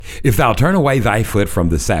If thou turn away thy foot from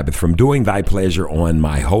the Sabbath, from doing thy pleasure on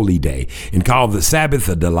my holy day, and call the Sabbath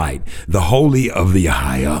a delight, the holy of the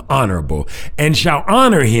higher honorable, and shall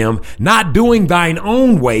honor him, not doing thine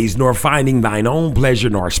own ways, nor finding thine own pleasure,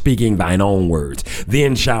 nor speaking thine own words,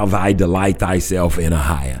 then shall thy delight thyself in a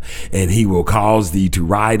higher, and he will cause thee to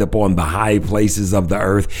ride upon the high places of the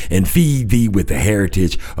earth, and feed thee with the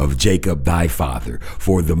heritage of Jacob thy father,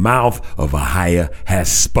 for the mouth of a higher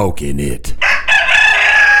has spoken it.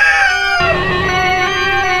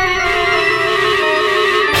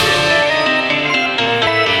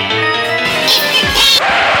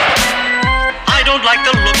 I don't like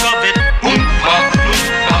the look of it. Oompa,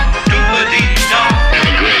 loompa, doobadee-da. And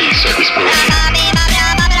a gray circus parade.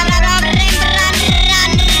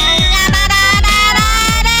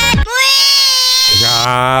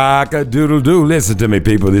 Cock-a-doodle-doo. Listen to me,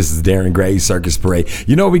 people. This is Darren Gray's Circus Parade.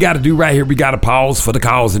 You know what we got to do right here? We got to pause for the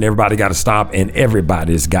calls, and everybody got to stop, and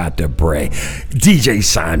everybody's got to pray. DJ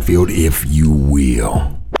Seinfeld, if you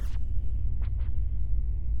will.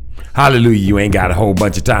 Hallelujah, you ain't got a whole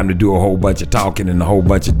bunch of time to do a whole bunch of talking and a whole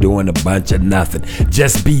bunch of doing a bunch of nothing.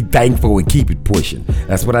 Just be thankful and keep it pushing.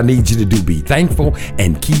 That's what I need you to do. Be thankful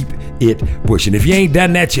and keep it pushing. If you ain't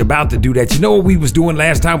done that, you're about to do that. You know what we was doing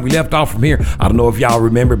last time we left off from here? I don't know if y'all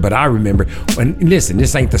remember, but I remember. And listen,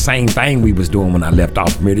 this ain't the same thing we was doing when I left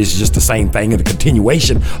off from here. This is just the same thing and a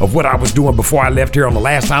continuation of what I was doing before I left here on the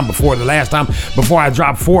last time, before I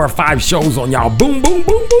dropped 4 or 5 shows on y'all. Boom, boom,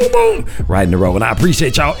 boom, boom, boom. Right in a row. And I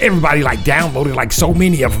appreciate y'all. Everybody like downloaded like so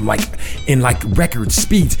many of them, like in like record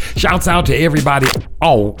speeds. Shouts out to everybody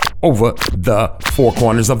all over the 4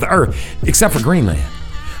 corners of the earth, except for Greenland.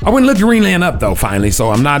 I went and looked Greenland up though finally, so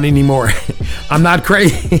I'm not anymore. I'm not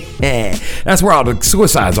crazy. That's where all the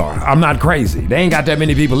suicides are. I'm not crazy. They ain't got that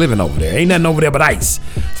many people living over there. Ain't nothing over there but ice.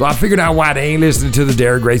 So I figured out why they ain't listening to the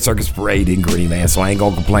Darren Gray Circus Parade in Greenland, so I ain't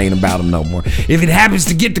gonna complain about them no more. If it happens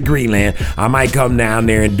to get to Greenland, I might come down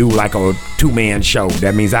there and do like a 2-man show.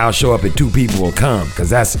 That means I'll show up and 2 people will come, because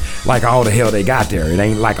that's like all the hell they got there. It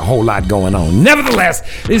ain't like a whole lot going on. Nevertheless,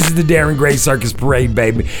 this is the Darren Gray Circus Parade,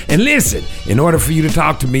 baby. And listen, in order for you to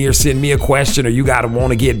talk to me or send me a question, or you gotta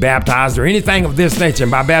want to get baptized or anything of this nature,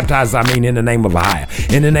 and by baptized I mean in the name of Ahia,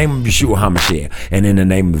 in the name of Yeshua HaMashiach, and in the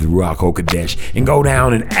name of the Ruach HaKodesh, and go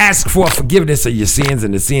down and ask for forgiveness of your sins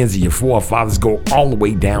and the sins of your forefathers, go all the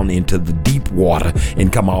way down into the deep water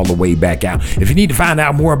and come all the way back out. If you need to find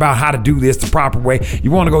out more about how to do this the proper way,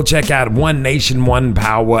 you want to go check out One Nation, One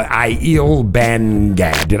Power, Aiel Ban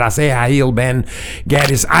Gad. Did I say Aiel Ban Gad?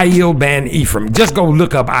 It's Aiel Ban Ephraim. Just go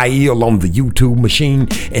look up Aiel on the YouTube machine,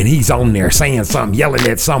 and he's on there saying something, yelling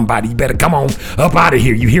at somebody. You better come on up out of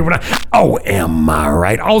here. You hear what oh, am I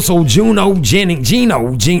right? Also, Gino Jennings,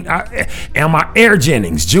 Air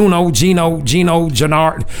Jennings, Gino,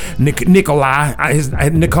 Jennard,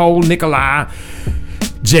 Nicole, Nikolai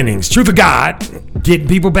Jennings, Truth of God, getting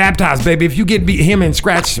people baptized, baby. If you get him and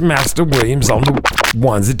Scratch Master Williams on the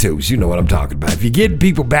 1s and 2s, you know what I'm talking about. If you get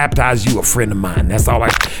people baptized, you a friend of mine. That's all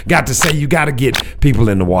I got to say. You got to get people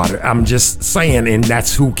in the water. I'm just saying, and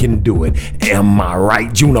that's who can do it. Am I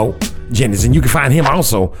right, Juno Jennings? And you can find him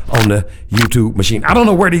also on the YouTube machine. I don't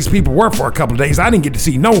know where these people were for a couple of days. I didn't get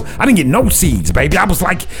no seeds, baby. I was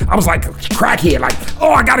like a crackhead, like,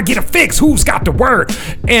 oh, I gotta get a fix. Who's got the word?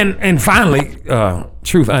 And finally,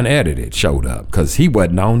 Truth Unedited showed up, because he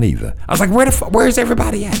wasn't on either. I was like, where's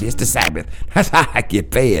everybody at? It's the Sabbath. That's how I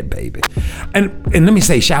get fed, baby. And let me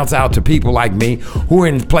say shouts out to people like me who are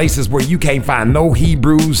in places where you can't find no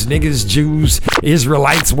Hebrews, niggas, Jews,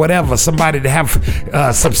 Israelites, whatever, somebody to have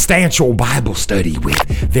substantial Bible study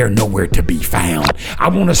with. They're nowhere to be found. I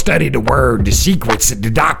want to study the word, the secrets, the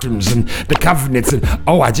doctrines, and the covenants. And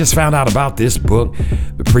I just found out about this book,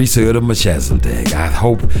 The Priesthood of Melchizedek.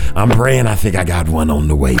 I'm praying, I think I got one on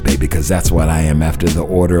the way, baby, because that's what I am, after the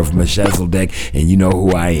order of Melchizedek. And you know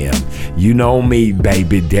who I am. You know me,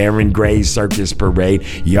 baby. Darren Gray Circus Parade.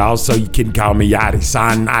 You can call me Yadi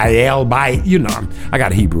San Iel by, I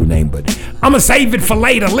got a Hebrew name, but I'm gonna save it for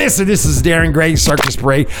later. Listen, this is Darren Gray Circus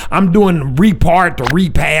Parade. I'm doing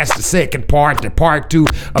repass, the second part, the part 2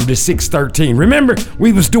 of the 613. Remember,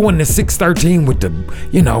 we was doing the 613 with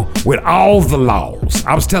with all the laws.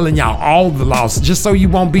 I was telling y'all all the laws, just so you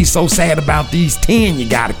won't be so sad about these 10 you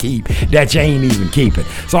gotta keep that you ain't even keeping.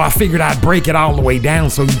 So I figured I'd break it all the way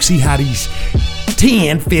down so you see how these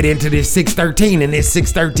 10 fit into this 613, and this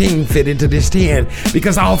 613 fit into this 10,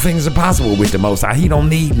 because all things are possible with the Most High. He don't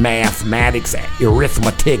need mathematics,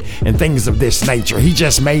 arithmetic, and things of this nature. He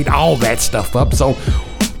just made all that stuff up. So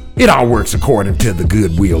It all works according to the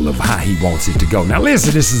goodwill of how he wants it to go. Now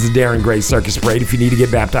listen, this is the Darren Gray Circus Parade. If you need to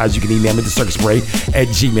get baptized, you can email me,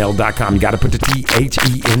 thecircusparade@gmail.com. You got to put the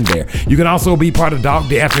THE in there. You can also be part of Dog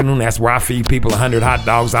Day Afternoon. That's where I feed people 100 hot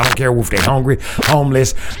dogs. I don't care if they're hungry,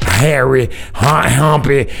 homeless, hairy,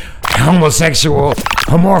 humpy, homosexual,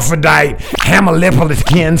 hermaphrodite,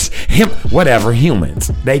 hamalipolitans, whatever,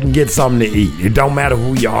 humans. They can get something to eat. It don't matter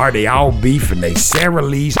who you are. They all beef and they Sara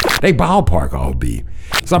Lee's. They ballpark all beef.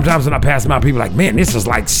 Sometimes when I pass them out, people are like, man, this is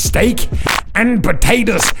like steak and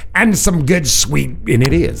potatoes and some good sweet, and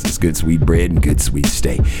it is. It's good sweet bread and good sweet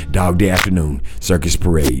steak. Dog Day Afternoon, Circus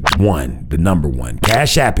Parade, the number one.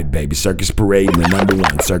 Cash App it, baby. Circus Parade, the number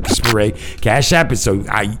one. Circus Parade, Cash App it.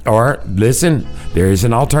 Listen, there is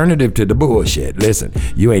an alternative to the bullshit. Listen,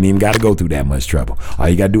 you ain't even got to go through that much trouble. All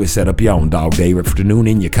you got to do is set up your own Dog Day Afternoon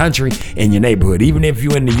in your country, in your neighborhood, even if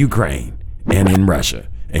you're in the Ukraine and in Russia.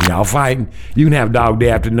 And y'all fighting, you can have Dog Day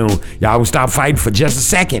Afternoon. Y'all will stop fighting for just a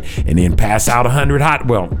second and then pass out 100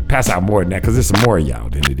 pass out more than that, because there's some more of y'all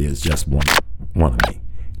than it is just one of me.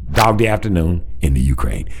 Dog Day Afternoon in the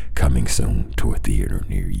Ukraine, coming soon to a theater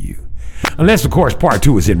near you. Unless, of course, part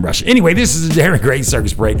 2 is in Russia. Anyway, this is the Darren Gray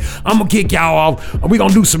Circus Parade. I'm going to kick y'all off. We're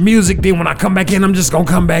going to do some music. Then when I come back in, I'm just going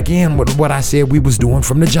to come back in with what I said we was doing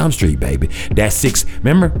from the Jump Street, baby. That's 6.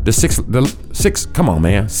 Remember? The 6. Come on,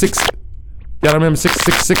 man. 6. Y'all remember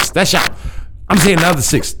 666? That's y'all. I'm saying the other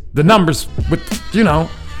 6. The numbers with, the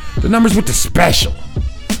numbers with the special.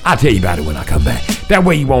 I'll tell you about it when I come back. That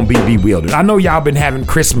way you won't be bewildered. I know y'all been having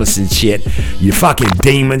Christmas and shit. You fucking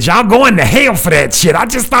demons. Y'all going to hell for that shit. I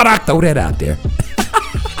just thought I'd throw that out there.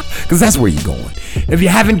 Because that's where you're going. If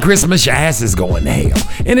you're having Christmas, your ass is going to hell.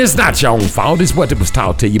 And it's not your own fault. It's what was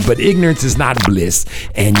taught to you. But ignorance is not bliss.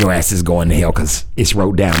 And your ass is going to hell because it's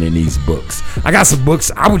wrote down in these books. I got some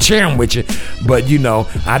books. I would share them with you. But,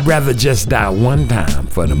 I'd rather just die one time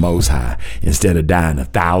for the Most High instead of dying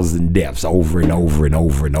 1,000 deaths over and over and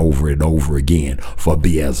over and over and over again for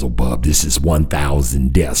Beelzebub. This is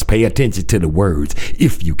 1,000 deaths. Pay attention to the words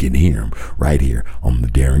if you can hear them right here on the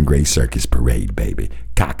Darren Gray Circus Parade, baby.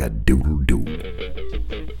 Cock-a-doodle-doo. With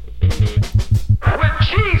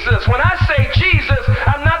Jesus, when I say Jesus,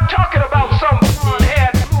 I'm not talking about some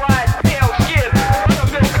blonde-haired, blue-eyed, pale skin,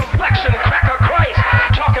 buttermilk complexion, cracker Christ.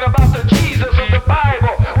 I'm talking about the Jesus of the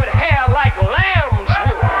Bible with hair like lamb's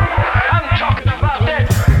wool. I'm talking about that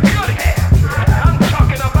good hair. I'm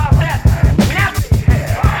talking about that nappy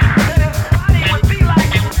hair. That his body would be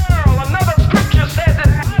like pearl. Another scripture says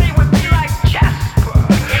his body would be like jasper.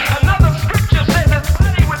 Another scripture says his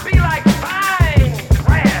body would be like fine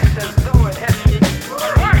grass, as though it had been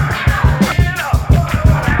worked.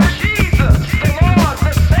 Jesus.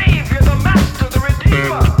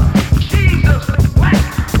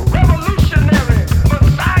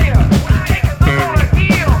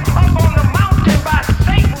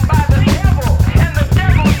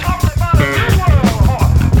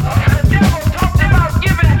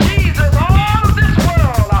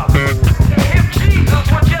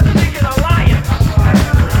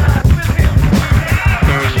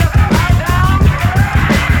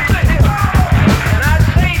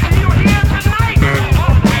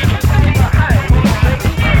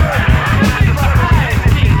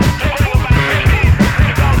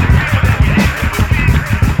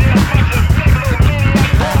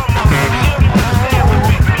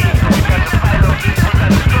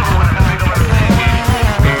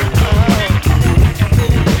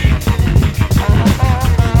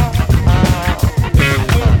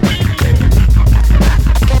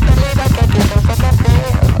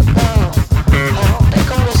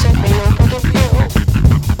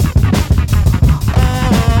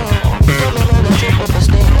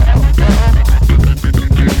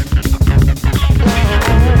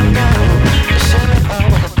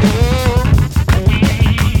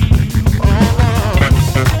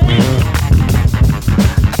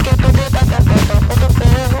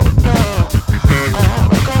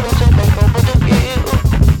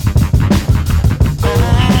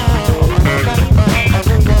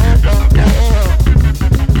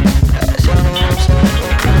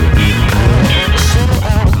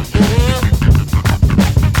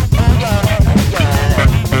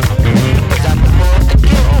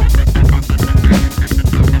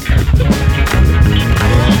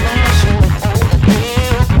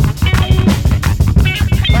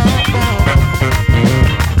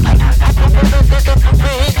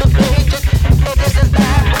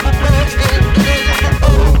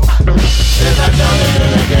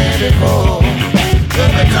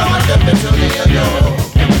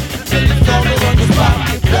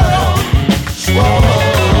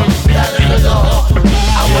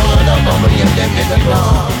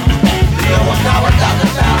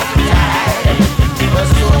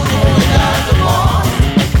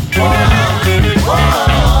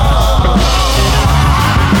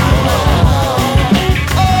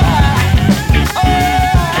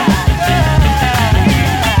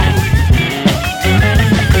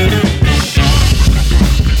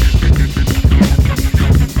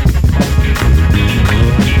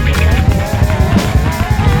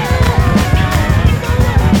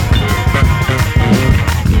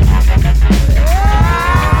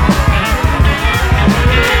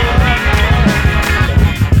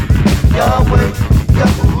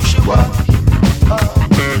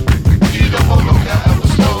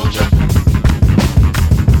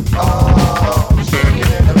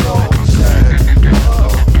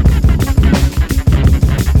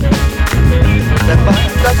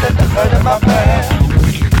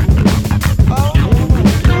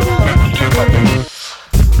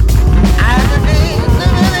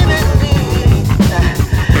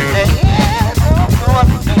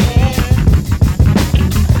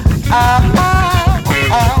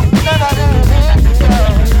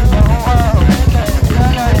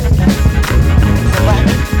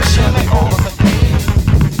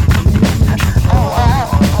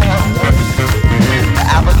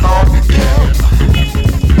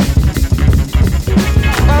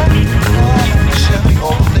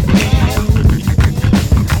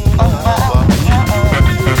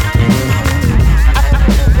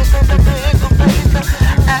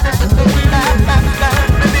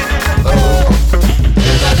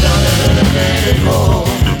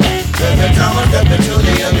 Every time I step into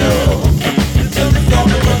the unknown, you tell me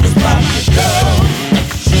something when the spot is down.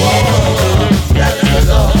 Whoa, that is the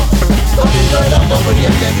law. Don't be good up, but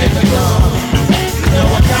you can't get the gun. You know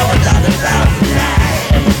I'm counting down 1,000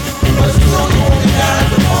 times, but still you only got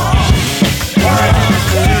the more.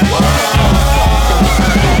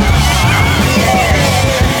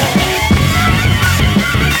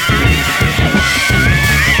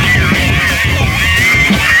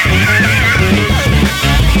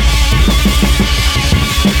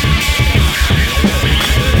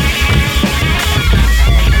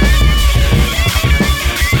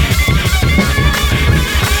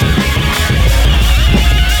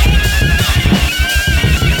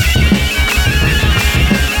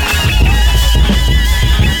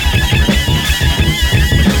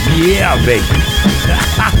 Yeah, baby.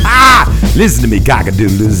 Listen to me,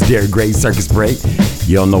 cockadoodle. This is Derek Gray's Circus Parade.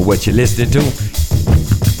 You don't know what you're listening to?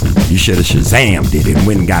 You should have Shazammed it and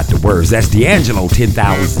went and got the words. That's D'Angelo,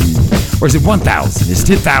 10,000. Or is it 1,000? It's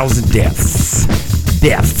 10,000 deaths.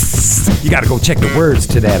 Deaths. You got to go check the words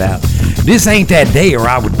to that out. This ain't that day, or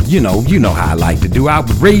I would, you know how I like to do. I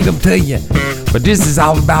would read them to you. But this is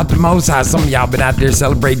all about the Most High. Some of y'all been out there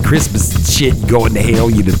celebrating Christmas and shit. You going to hell.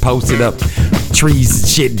 You just posted up trees and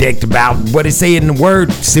shit decked about. What it say in the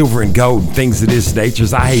word? Silver and gold and things of this nature.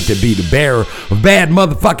 I hate to be the bearer of bad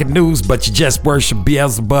motherfucking news, but you just worship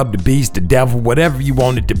Beelzebub, the beast, the devil, whatever you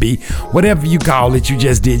want it to be. Whatever you call it, you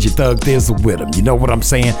just did your thug thistle with them. You know what I'm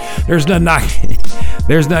saying? There's nothing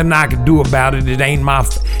I can do about it. It ain't my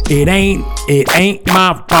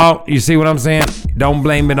fault. You see what I'm saying? Don't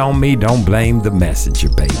blame it on me. Don't blame the messenger,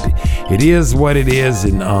 baby. It is what it is,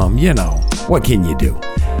 and what can you do?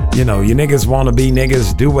 You niggas want to be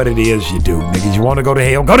niggas. Do what it is you do, niggas. You want to go to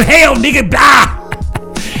hell? Go to hell, nigga.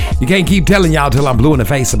 You can't keep telling y'all till I'm blue in the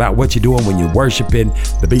face about what you're doing when you're worshiping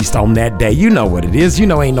the beast on that day. You know what it is. Ain't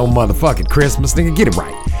no motherfucking Christmas, nigga. Get it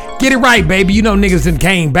right. Get it right, baby. Niggas done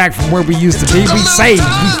came back from where we used to be. We saved.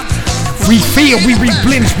 We feel. We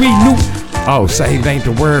replenished. We knew. Oh, saved ain't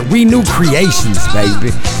the word. We new creations, baby.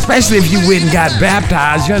 Especially if you went and got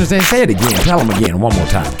baptized. You understand? Say it again. Tell them again one more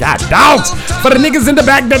time. God, dogs. For the niggas in the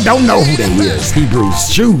back that don't know who they is. Hebrews,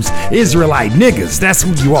 Jews, Israelite niggas. That's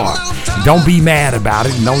who you are. Don't be mad about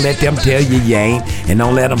it. And don't let them tell you ain't. And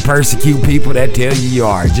don't let them persecute people that tell you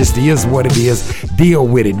are. It just is what it is. Deal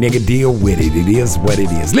with it, nigga. Deal with it. It is what it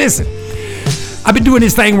is. Listen. I've been doing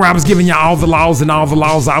this thing where I was giving you all the laws and all the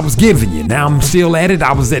laws I was giving you. Now I'm still at it.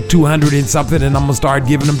 I was at 200 and something, and I'm going to start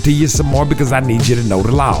giving them to you some more because I need you to know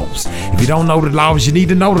the laws. If you don't know the laws, you need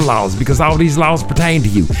to know the laws because all these laws pertain to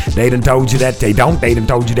you. They done told you that they don't. They done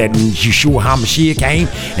told you that Yeshua HaMashiach came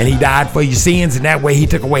and he died for your sins, and that way he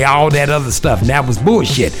took away all that other stuff, and that was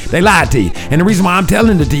bullshit. They lied to you. And the reason why I'm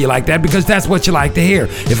telling it to you like that, because that's what you like to hear.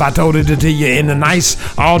 If I told it to you in the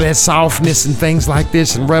nice, all that softness and things like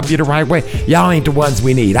this and rub you the right way, y'all ain't the ones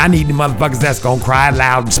we need. I need the motherfuckers that's gonna cry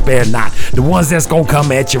loud and spare not. The ones that's gonna come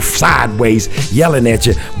at you sideways, yelling at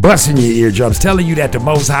you, busting your eardrums, telling you that the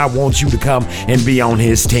Most High wants you to come and be on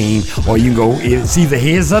his team, or you can go, it's either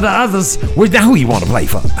his or the others. Now who you want to play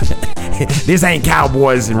for? This ain't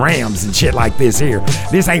Cowboys and Rams and shit like this here.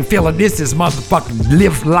 This ain't feeling. This is motherfucking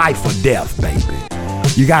live life or death, baby.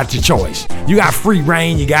 You got your choice. You got free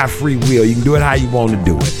reign. You got free will. You can do it how you want to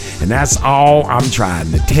do it. And that's all I'm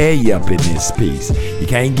trying to tell you up in this piece. You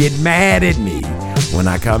can't get mad at me when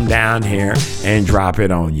I come down here and drop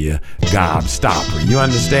it on you, gobstopper. You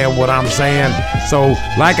understand what I'm saying? So,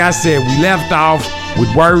 like I said, we left off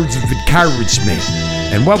with words of encouragement.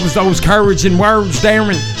 And what was those encouraging words,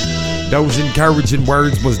 Darren? Those encouraging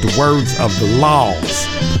words was the words of the laws.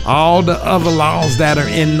 All the other laws that are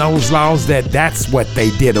in those laws, that's what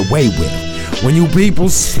they did away with. When you people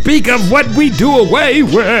speak of what we do away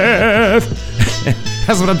with,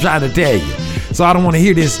 that's what I'm trying to tell you. So I don't want to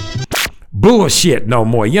hear this bullshit no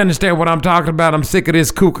more. You understand what I'm talking about? I'm sick of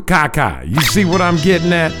this kooka-kaka. You see what I'm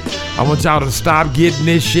getting at? I want y'all to stop getting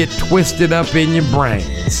this shit twisted up in your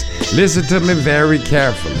brains. Listen to me very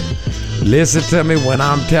carefully. Listen to me when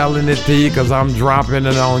I'm telling it to you, because I'm dropping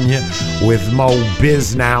it on you with more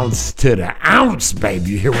biznouns to the ounce,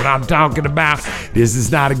 baby. You hear what I'm talking about? This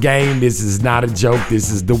is not a game. This is not a joke.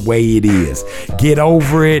 This is the way it is. Get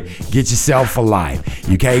over it. Get yourself a life.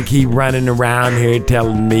 You can't keep running around here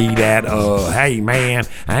telling me that, hey, man,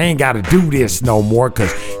 I ain't got to do this no more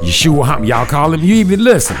because Yeshua, y'all call him, you even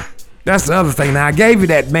listen. That's the other thing. Now, I gave you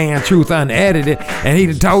that man truth unedited, and he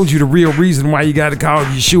done told you the real reason why you got to call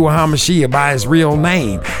Yeshua HaMashiach by his real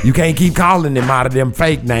name. You can't keep calling him out of them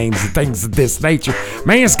fake names and things of this nature.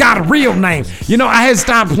 Man's got a real name. I had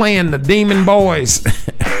stopped playing the Demon Boys,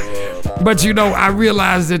 but I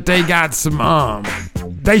realized that they got some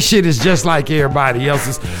they shit is just like everybody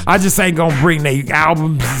else's. I just ain't gonna bring their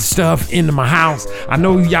albums and stuff into my house. I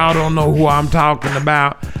know y'all don't know who I'm talking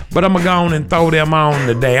about, but I'm gonna go on and throw them on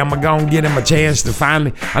today. I'm gonna go and get them a chance to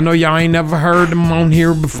finally. I know y'all ain't never heard them on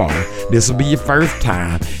here before. This will be your first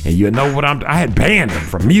time, and you know what I had banned them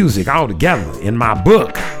from music altogether in my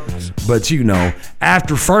book. But you know,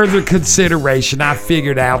 after further consideration, I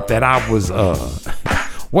figured out that I was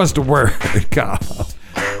what's the word called?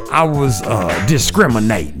 I was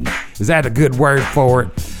discriminating. Is that a good word for it?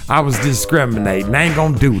 I was discriminating. I ain't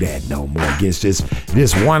gonna do that no more against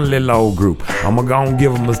this one little old group. I'm gonna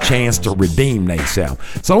give them a chance to redeem themselves.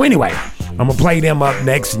 So anyway, I'm gonna play them up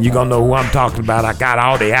next, and you're gonna know who I'm talking about. I got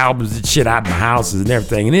all the albums and shit out of my houses and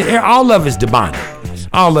everything, and all of it's demonic.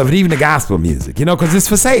 All of it, even the gospel music, you know, because it's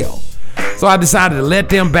for sale. So I decided to let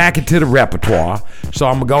them back into the repertoire. So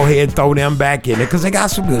I'm going to go ahead and throw them back in there because they got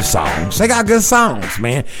some good songs. They got good songs,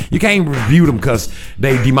 man. You can't review them because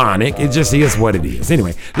they demonic. It just is what it is.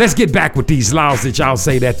 Anyway, let's get back with these laws that y'all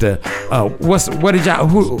say that what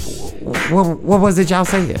was it y'all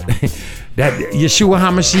said? That Yeshua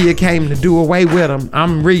HaMashiach came to do away with them.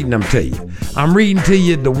 I'm reading them to you. I'm reading to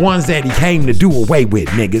you the ones that he came to do away with,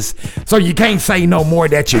 niggas. So you can't say no more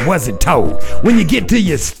that you wasn't told. When you get to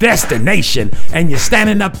your destination and you're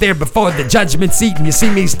standing up there before the judgment seat and you see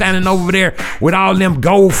me standing over there with all them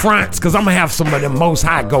gold fronts, because I'm going to have some of them most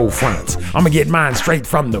high gold fronts. I'm going to get mine straight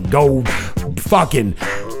from the gold fucking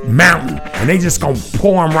mountain, and they just going to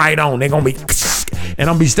pour them right on. They're going to be, and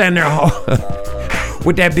I'm going to be standing there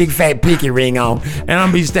with that big fat pinky ring on, and I'm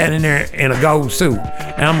gonna be standing there in a gold suit,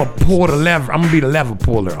 and I'm gonna pull the lever. I'm gonna be the lever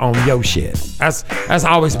puller on your shit. That's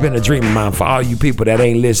always been a dream of mine for all you people that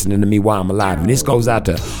ain't listening to me while I'm alive. And this goes out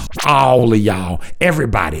to all of y'all,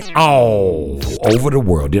 everybody, all over the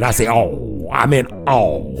world. Did I say all? I meant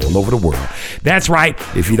all over the world. That's right.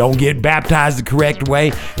 If you don't get baptized the correct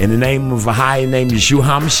way, in the name of a high named Yeshua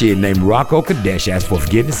HaMashiach, named Ruach Kodesh, ask for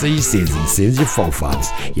forgiveness of your sins and the sins of your forefathers,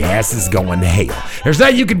 your ass is going to hell. There's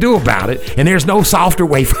nothing you can do about it, and there's no softer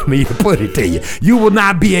way for me to put it to you. You will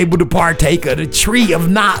not be able to partake of the tree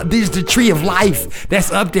of this is the tree of life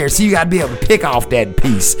that's up there. So you got to be able to pick off that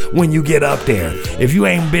piece when you get up there. If you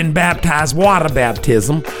ain't been baptized water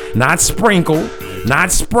baptism, not sprinkled,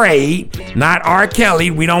 not sprayed, not R.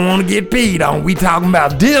 Kelly, we don't want to get peed on. We talking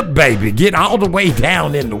about dip, baby. Get all the way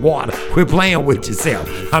down in the water. Quit playing with yourself.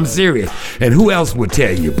 I'm serious. And who else would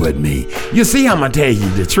tell you but me? You see, I'm going to tell you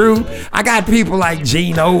the truth. I got people like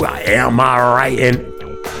Gino, am I right? And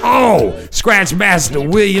Scratch Master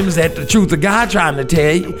Williams at the Truth of God trying to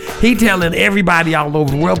tell you. He telling everybody all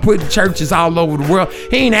over the world, putting churches all over the world.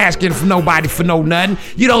 He ain't asking for nobody for no nothing.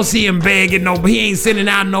 You don't see him begging he ain't sending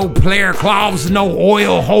out no player cloths, no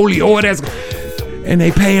oil, holy oil. And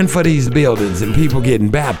they paying for these buildings and people getting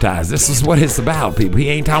baptized. This is what it's about, people. He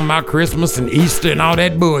ain't talking about Christmas and Easter and all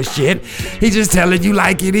that bullshit. He just telling you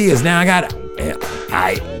like it is. Now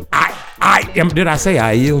did I say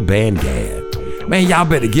I yield band gad? Man, y'all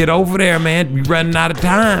better get over there, man. We running out of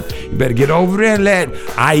time. You better get over there and let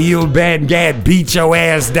I yield bad gad beat your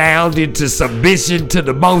ass down into submission to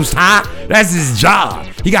the Most High. That's his job.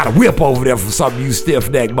 He got a whip over there for some of you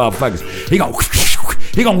stiff-necked motherfuckers. He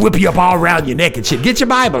gonna whip you up all around your neck and shit. Get your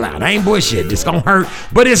Bible out. I ain't bullshit. It's gonna hurt,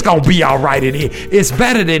 but it's gonna be all right. It's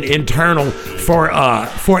better than internal for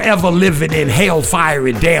forever living in hellfire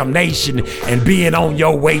and damnation and being on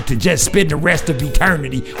your way to just spend the rest of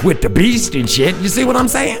eternity with the beast and shit. You see what I'm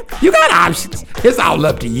saying? You got options. It's all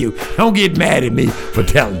up to you. Don't get mad at me for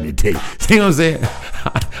telling it to you. See what I'm saying?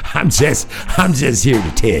 I'm just here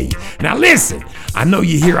to tell you. Now listen, I know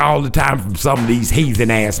you hear all the time from some of these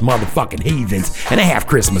heathen ass motherfucking heathens, and they have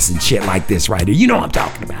Christmas and shit like this right here. You know what I'm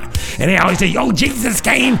talking about. And they always say, Jesus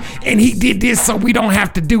came and he did this so we don't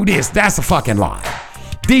have to do this. That's a fucking lie.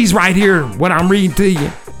 These right here, what I'm reading to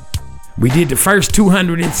you, we did the first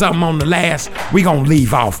 200 and something on the last. We gonna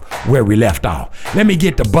leave off where we left off. Let me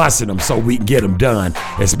get to busting them so we can get them done.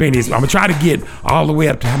 I'm gonna try to get all the way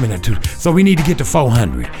up to how many? So we need to get to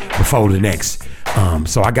 400 before the next.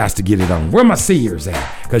 So I got to get it on. Where my seers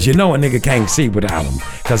at? Because you know a nigga can't see without them.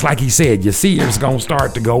 Because like he said, your seers gonna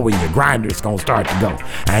start to go and your grinders gonna start to go.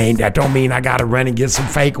 That don't mean I gotta run and get some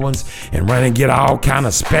fake ones and run and get all kind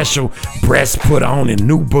of special breasts put on and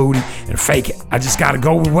new booty and fake it. I just gotta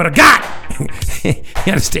go with what I got. You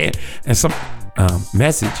understand? And some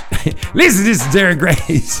message. Listen, this is Derek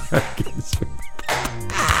Gray's Circus.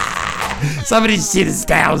 Some of this shit is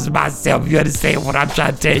styles myself. You understand what I'm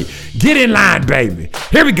trying to tell you? Get in line, baby.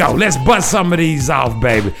 Here we go. Let's bust some of these off,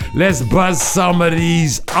 baby. Let's bust some of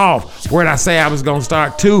these off. Where'd I say I was gonna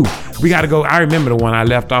start? 2. We gotta go. I remember the one I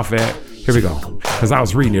left off at. Here we go. Because I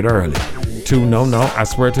was reading it early. 2, no, I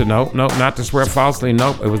swear to, no, not to swear falsely,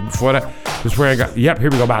 nope, it was before that, to swear, yep, here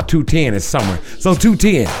we go, about 2:10 is somewhere. So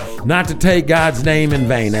 2:10, not to take God's name in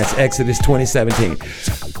vain, that's Exodus 20:17.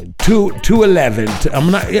 2:11,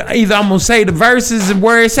 I'm gonna say the verses and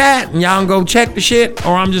where it's at, and y'all can go check the shit,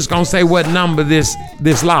 or I'm just gonna say what number this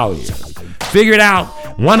law is. Figure it out.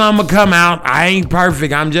 One of them will come out. I ain't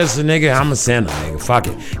perfect. I'm just a nigga. I'm a sinner, nigga. Fuck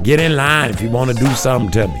it. Get in line if you want to do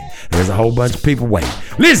something to me. There's a whole bunch of people waiting.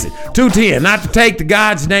 Listen, 2:10, not to take the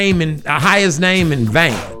God's name and highest name in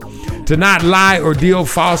vain. To not lie or deal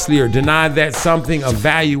falsely or deny that something of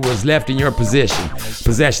value was left in your possession.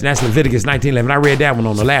 That's Leviticus 19:11. I read that one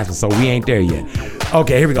on the last one, so we ain't there yet.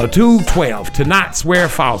 Okay, here we go. 2:12, to not swear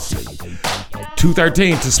falsely.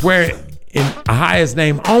 2:13, to swear in a highest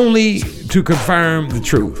name only to confirm the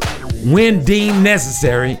truth when deemed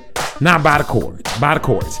necessary, not by the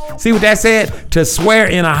courts. See what that said? To swear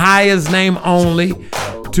in a highest name only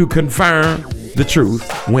to confirm the truth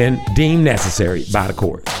when deemed necessary by the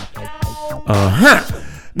courts.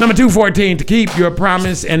 Number 2:14, to keep your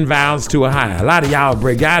promise and vows to a high. A lot of y'all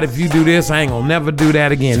break. God, if you do this, I ain't gonna never do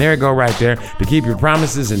that again. There it go right there. To keep your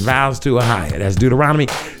promises and vows to a higher. That's Deuteronomy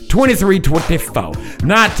 23:24.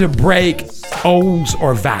 Not to break oaths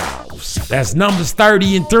or vows. That's Numbers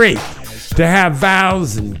 30:3. To have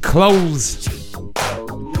vows and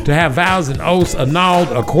oaths annulled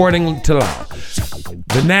according to law.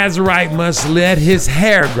 The Nazarite must let his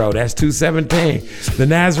hair grow. That's 2:17. The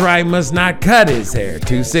Nazarite must not cut his hair.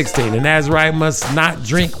 2:16. The Nazarite must not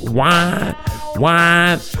drink wine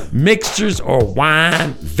mixtures, or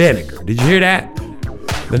wine vinegar. Did you hear that?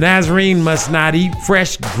 The Nazarene must not eat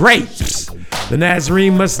fresh grapes. The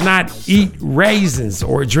Nazarene must not eat raisins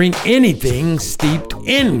or drink anything steeped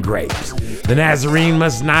in grapes. The Nazarene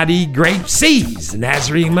must not eat grape seeds. The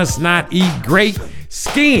Nazarene must not eat grape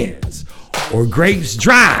skins or grapes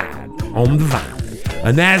dried on the vine.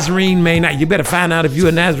 A Nazarene may not. You better find out if you're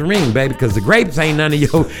a Nazarene, baby, because the grapes ain't none of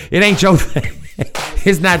your. It ain't your thing.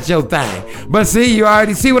 It's not your thing. But see, you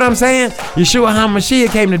already see what I'm saying? Yeshua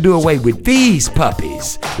HaMashiach came to do away with these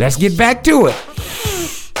puppies. Let's get back to it.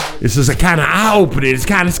 This is a kind of eye-opener. It's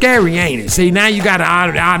kind of scary, ain't it? See, now you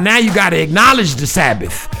gotta acknowledge the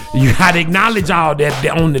Sabbath. You gotta acknowledge all that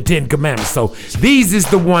on the 10 Commandments. So these is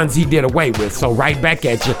the ones he did away with. So right back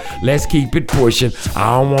at you. Let's keep it pushing.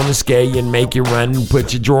 I don't want to scare you and make you run and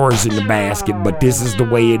put your drawers in the basket, but this is the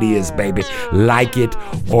way it is, baby. Like it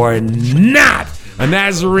or not. A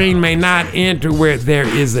Nazarene may not enter where there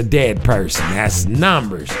is a dead person. That's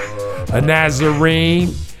Numbers. A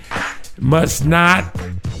Nazarene must not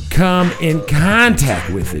come in contact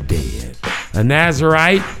with the dead. A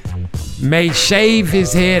Nazarite may shave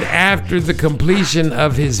his head after the completion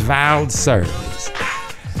of his vowed service.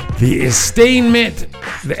 The estimate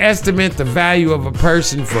the value of a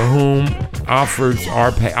person for whom offerings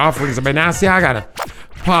are paid. Now see, I gotta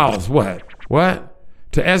pause. What?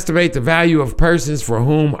 To estimate the value of persons for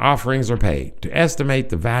whom offerings are paid. To estimate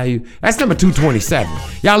the value. That's number 227.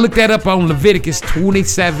 Y'all look that up on Leviticus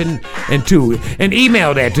 27:2. And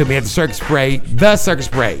email that to me at the Circus Parade,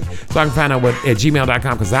 so I can find out what at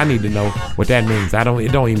gmail.com, because I need to know what that means.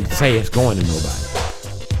 It don't even say it's going to nobody.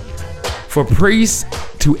 For priests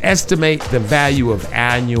to estimate the value of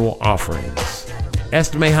annual offerings.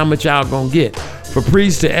 Estimate how much y'all gonna get. For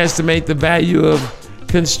priests to estimate the value of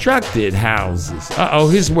constructed houses.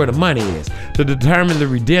 Here's where the money is. To determine the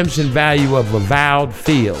redemption value of a vowed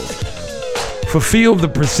field. Fulfill the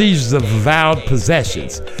procedures of vowed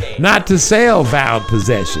possessions. Not to sell vowed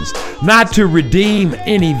possessions. Not to redeem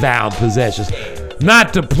any vowed possessions.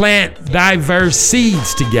 Not to plant diverse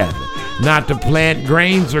seeds together. Not to plant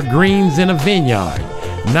grains or greens in a vineyard.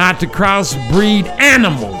 Not to crossbreed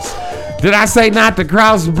animals. Did I say not to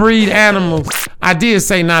crossbreed animals? I did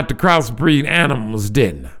say not to crossbreed animals,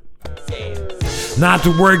 didn't I? Not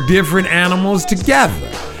to work different animals together.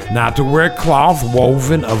 Not to wear cloth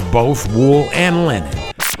woven of both wool and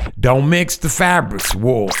linen. Don't mix the fabrics,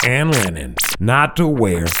 wool and linen. Not to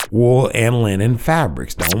wear wool and linen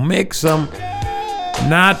fabrics. Don't mix them.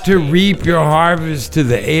 Not to reap your harvest to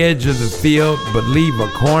the edge of the field, but leave a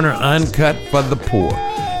corner uncut for the poor.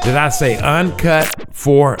 Did I say uncut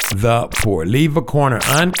for the poor? Leave a corner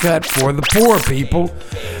uncut for the poor, people.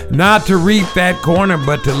 Not to reap that corner,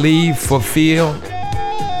 but to leave fruit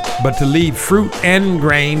and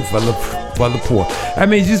grain for the poor. That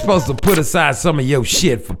means you're supposed to put aside some of your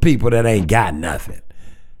shit for people that ain't got nothing.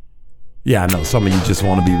 Yeah, I know some of you just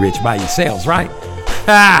want to be rich by yourselves, right?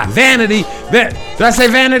 Vanity. Did I say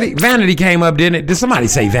vanity? Vanity came up, didn't it? Did somebody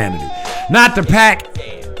say vanity? Not to pack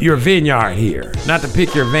your vineyard here. Not to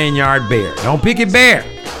pick your vineyard bare. Don't pick it bare.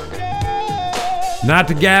 not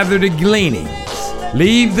to gather the gleanings.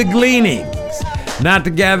 Leave the gleanings, not to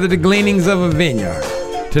gather the gleanings of a vineyard,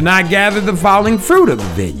 to not gather the falling fruit of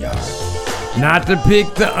a vineyard, not to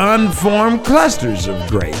pick the unformed clusters of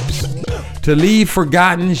grapes, to leave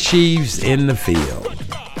forgotten sheaves in the field,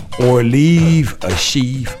 or leave a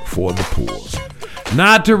sheaf for the poor,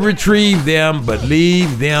 not to retrieve them, but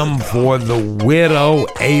leave them for the widow,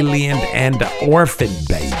 alien, and the orphan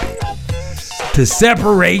baby, to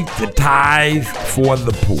separate the tithe for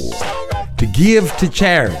the poor, to give to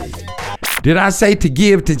charity. Did I say to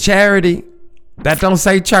give to charity? That don't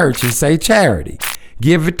say church, it say charity.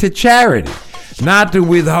 Give it to charity. Not to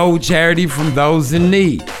withhold charity from those in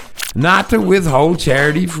need. Not to withhold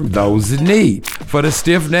charity from those in need. For the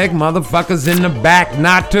stiff-necked motherfuckers in the back,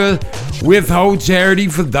 not to withhold charity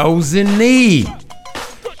for those in need.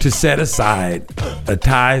 To set aside a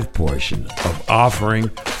tithe portion of offering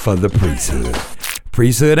for the priesthood.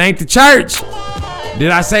 Priesthood ain't the church. Did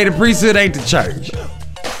I say the priesthood ain't the church?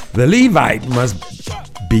 The Levite must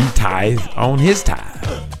be tithed on his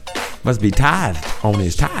tithe. Must be tithed on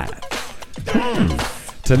his tithe.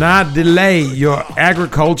 To not delay your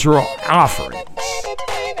agricultural offerings.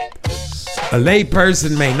 A lay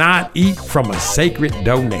person may not eat from a sacred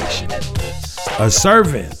donation. A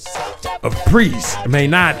servant of priests may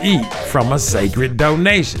not eat from a sacred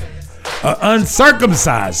donation. An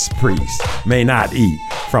uncircumcised priest may not eat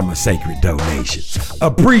from a sacred donation.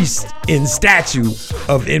 A priest in statute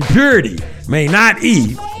of impurity may not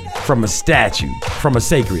eat from a sacred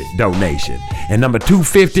donation. And number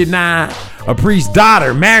 259, a priest's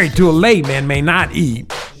daughter married to a layman may not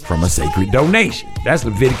eat from a sacred donation. That's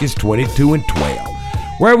Leviticus 22 and 12.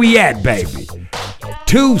 Where we at, baby?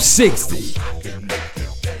 260.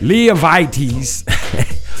 Levites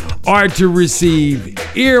are to receive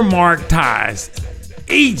earmarked tithes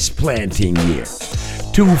each planting year.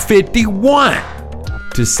 251,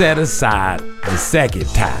 to set aside the second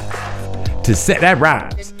tithe. To set, that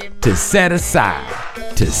rhymes. To set aside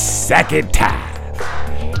the second tithe.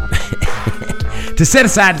 To set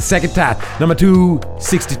aside the second tithe. Number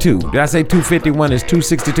 262. Did I say 251 is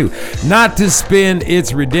 262? Not to spend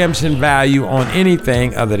its redemption value on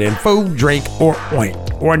anything other than food, drink, or ointment.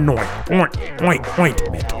 Is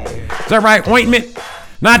that right? Ointment?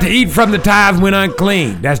 Not to eat from the tithe when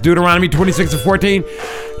unclean. That's Deuteronomy 26 and 14.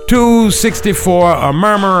 264. A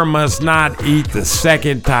murmurer must not eat the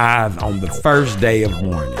second tithe on the first day of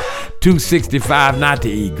mourning. 265. Not to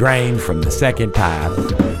eat grain from the second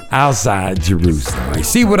tithe outside Jerusalem. You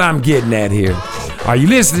see what I'm getting at here? Are you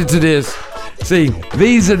listening to this? See,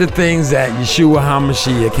 these are the things that Yeshua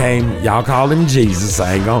HaMashiach came. Y'all call him Jesus.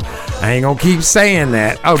 I ain't gonna keep saying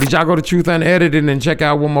that. Oh, did y'all go to Truth Unedited and check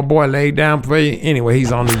out what my boy laid down for you? Anyway,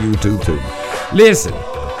 he's on the YouTube too. Listen,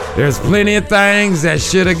 there's plenty of things that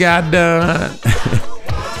should have got done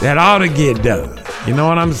that ought to get done. You know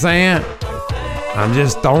what I'm saying? I'm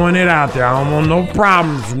just throwing it out there. I don't want no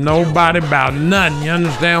problems from nobody about nothing. You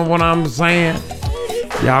understand what I'm saying?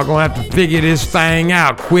 Y'all gonna have to figure this thing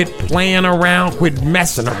out. Quit playing around. Quit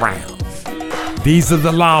messing around. These are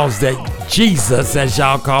the laws that Jesus, as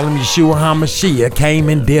y'all call him, Yeshua HaMashiach, came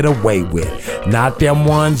and did away with. Not them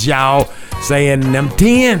ones y'all saying them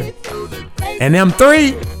 10 and them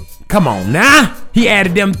 3. Come on now. He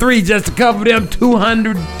added them 3 just to cover them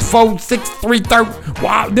 200, 4, 6, 3, 30.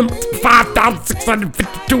 Wow, them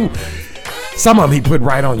 5,652. Some of them he put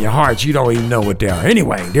right on your heart. You don't even know what they are.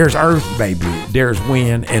 Anyway, there's earth, baby. There's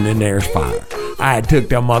wind, and then there's fire. I had took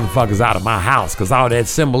them motherfuckers out of my house because all that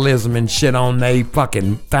symbolism and shit on they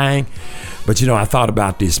fucking thing. But, you know, I thought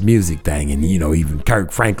about this music thing, and, you know, even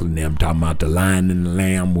Kirk Franklin them talking about the lion and the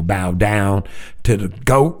lamb will bow down to the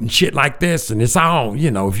goat and shit like this. And it's all,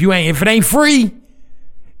 you know, if it ain't free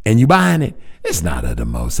and you buying it, it's not of the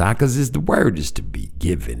Most High, because the word is to be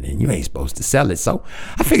given and you ain't supposed to sell it. So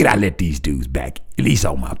I figured I'd let these dudes back, at least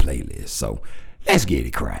on my playlist. So let's get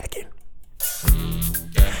it cracking.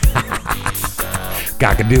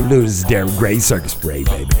 Cock-a-doodle-doo, this is Darren Gray, Circus Parade,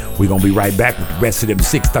 baby. We're going to be right back with the rest of them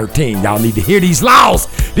 613. Y'all need to hear these laws.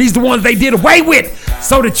 These are the ones they did away with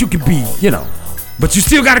so that you can be, you know, but you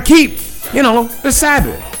still got to keep, you know, the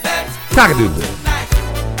Sabbath. Cock-a-doodle-doo.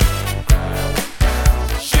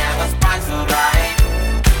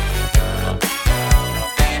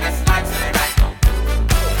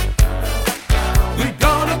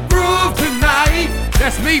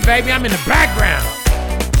 That's me, baby. I'm in the background.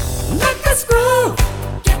 Let us groove.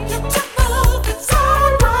 Get you to move. It's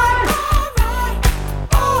alright.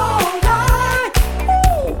 Alright.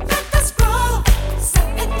 Let us groove.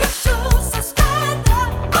 Set in your shoes and stand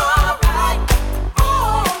up. Alright.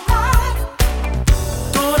 Alright.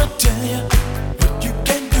 Gonna tell you what you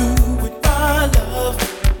can do with my love.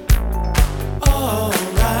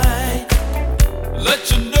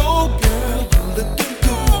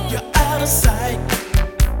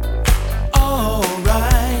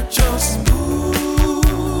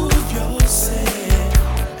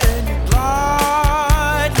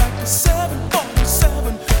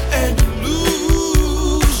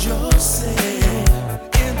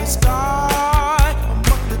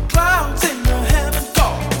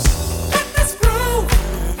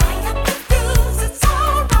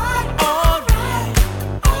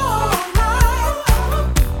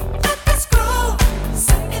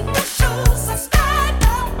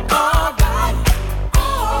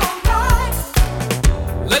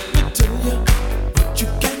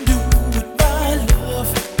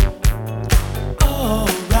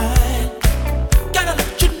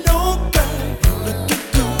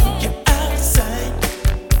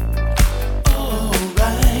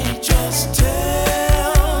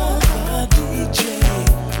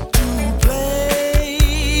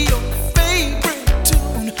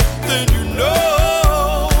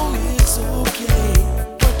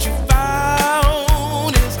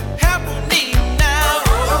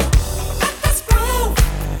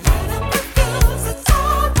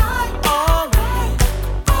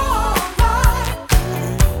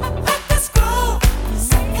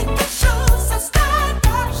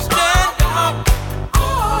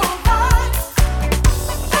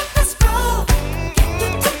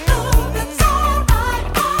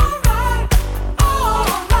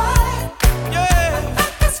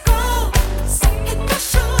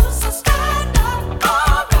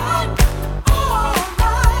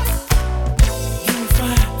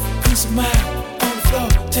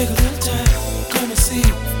 little time, come and see,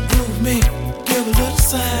 prove me, give a little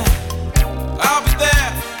sign. I'll be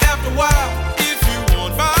there after a while. If you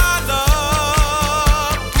want my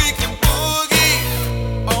love, we can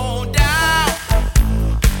boogie on down,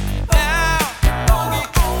 down, boogie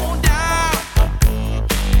on down,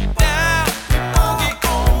 down, boogie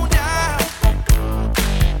on down,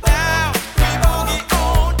 down, we boogie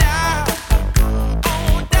on down,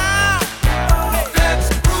 on down. Let's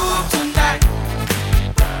groove tonight,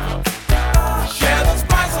 share the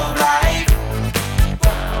spice of life.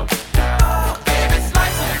 Baby,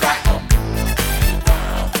 slice it right.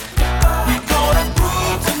 We gonna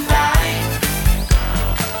groove tonight.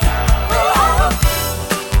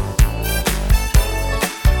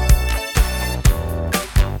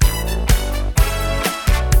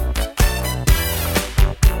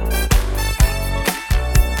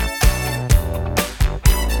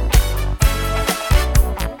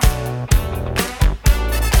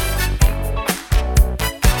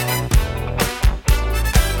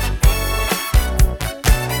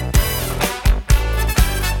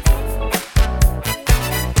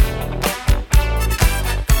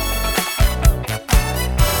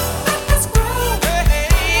 Let's groove.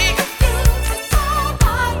 Hey, it's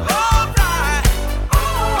alright. Alright.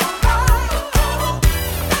 Alright.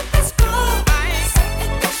 Let's groove.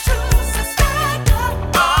 In the shoes and stand up.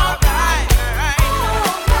 Alright. Alright.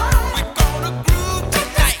 We gonna groove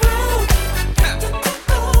tonight.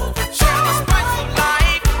 Share the spice of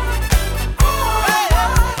life.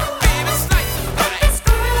 Baby, slice it right. Just wanna groove tonight.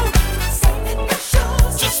 Groove tonight.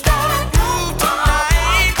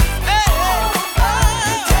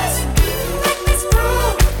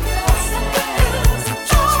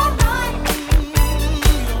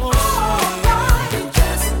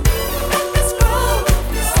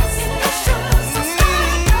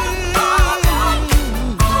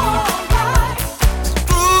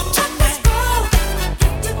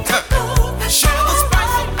 Share the spice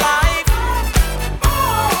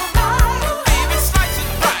of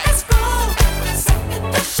life.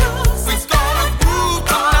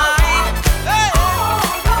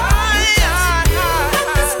 Baby,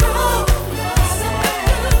 slice it right.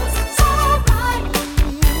 We gonna groove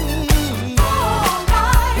tonight.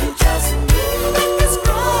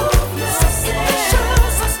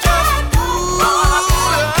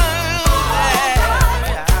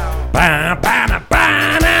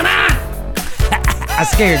 I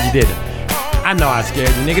scared you, didn't I? I know I scared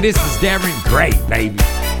you, nigga. This is Darren Gray, baby.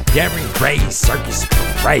 Darren Gray Circus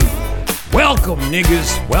Parade. Welcome,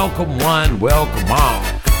 niggas. Welcome one, welcome all.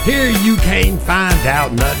 Here you can't find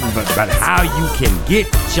out nothing but how you can get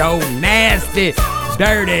your nasty,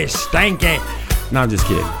 dirty, stinky. No, I'm just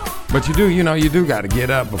kidding. But you do got to get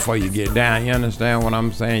up before you get down. You understand what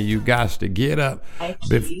I'm saying? You got to get up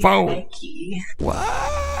before.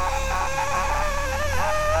 What?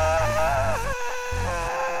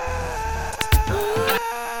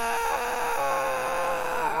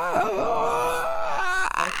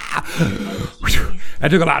 That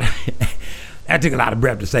took a lot. That took a lot of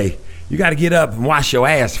breath to say. You got to get up and wash your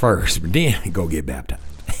ass first, but then go get baptized.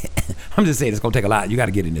 I'm just saying it's gonna take a lot. You got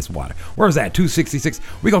to get in this water. Where was that? 266.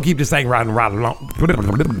 We're gonna keep this thing riding right along.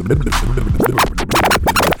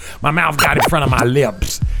 My mouth got in front of my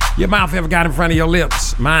lips. Your mouth ever got in front of your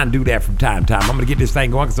lips? Mine do that from time to time. I'm gonna get this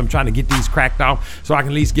thing going because I'm trying to get these cracked off so I can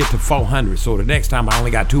at least get to 400. So the next time I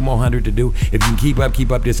only got 2 more hundred to do. If you can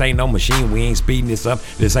keep up. This ain't no machine. We ain't speeding this up.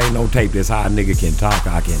 This ain't no tape. This how a nigga can talk.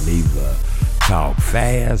 I can either talk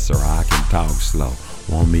fast or I can talk slow.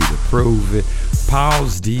 Want me to prove it?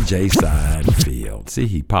 Pause DJ Seinfeld. See,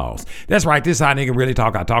 he paused. That's right. This how nigga really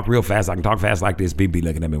talk. I talk real fast. I can talk fast like this. People be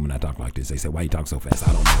looking at me when I talk like this. They say, why you talk so fast?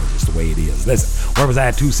 I don't know. It's just the way it is. Listen, where was I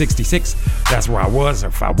at? 266? That's where I was.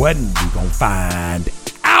 If I wasn't, we gonna find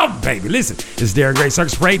out, baby. Listen, it's Darren Gray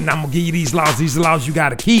Circus Parade, and I'm gonna give you these laws. These are laws you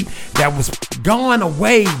gotta keep. That was gone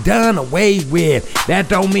away, done away with. That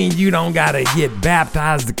don't mean you don't gotta get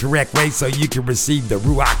baptized the correct way so you can receive the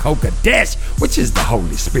Ruach HaKodesh, which is the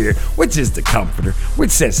Holy Spirit, which is the Comforter,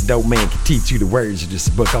 which says no man can teach you the words of this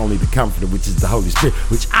book, only the Comforter, which is the Holy Spirit,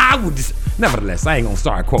 which I would just, nevertheless, I ain't gonna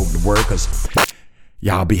start quoting the word because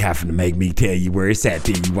y'all be having to make me tell you where it's at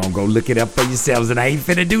till you won't go look it up for yourselves, and I ain't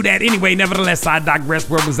finna do that anyway. Nevertheless, I digress.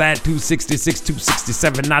 Where was that? 266,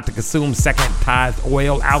 267, not to consume second tithe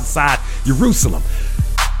oil outside Jerusalem.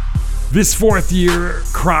 This fourth year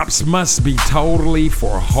crops must be totally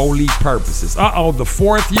for holy purposes. The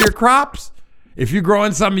fourth year crops? If you're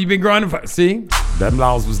growing something you've been growing, see, them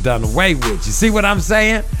laws was done away with. You see what I'm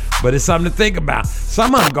saying? But it's something to think about.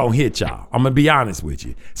 Some of them gonna hit y'all. I'm gonna be honest with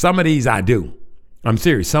you. Some of these I do. I'm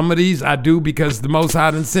serious. Some of these I do because the Most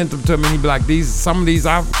High done sent them to me. He be like, some of these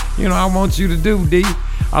I want you to do, D.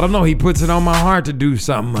 I don't know. He puts it on my heart to do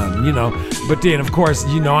something, But then, of course,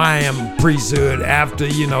 I am priesthood after,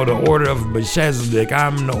 the order of Melchizedek.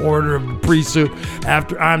 I'm the order of the priesthood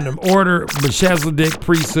I'm the order of Melchizedek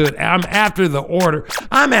priesthood. I'm after the order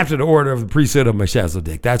of the priesthood of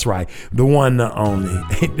Melchizedek. That's right. The one, the only.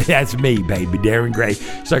 That's me, baby. Darren Gray,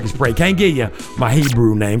 Circus Pray. Can't give you my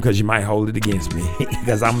Hebrew name because you might hold it against me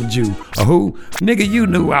because I'm a Jew. A who? Nigga, you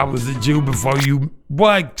knew I was a Jew before you.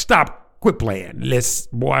 Boy, stop. Quit playing.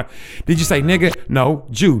 Boy. Did you say nigga? No.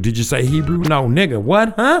 Jew. Did you say Hebrew? No. Nigga.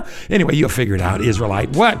 What? Huh? Anyway, you'll figure it out.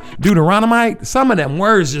 Israelite. What? Deuteronomite? Some of them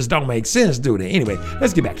words just don't make sense, do they? Anyway,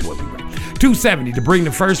 let's get back to what we read. 270, to bring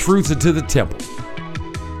the first fruits into the temple.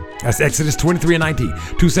 That's Exodus 23 and 19.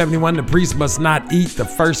 271, the priest must not eat the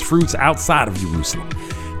first fruits outside of Jerusalem.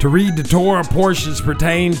 To read the Torah portions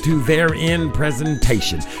pertain to therein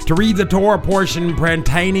presentation. To read the Torah portion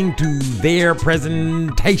pertaining to their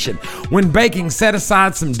presentation. When baking, set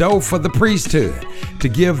aside some dough for the priesthood. To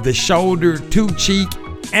give the shoulder, cheek,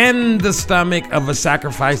 and the stomach of a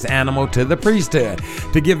sacrificed animal to the priesthood.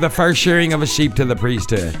 To give the first shearing of a sheep to the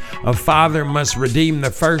priesthood. A father must redeem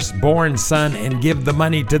the firstborn son and give the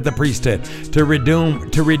money to the priesthood. To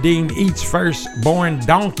redeem each firstborn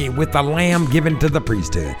donkey with a lamb given to the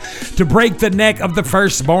priesthood. To break the neck of the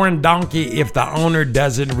firstborn donkey if the owner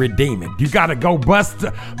doesn't redeem it. You gotta go bust.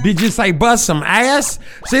 Did you say bust some ass?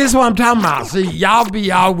 See, this is what I'm talking about. See, y'all be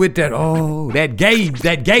all with that,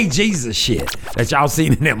 that gay Jesus shit that y'all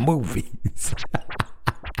seen in them movies.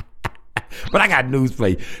 But I got news for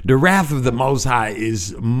you. The wrath of the Most High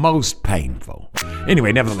is most painful.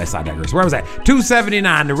 Anyway, nevertheless, I digress. Where was that?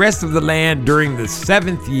 279, the rest of the land during the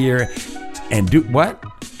 7th year and do what?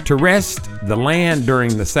 To rest the land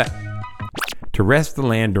during the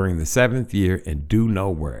 7th year and do no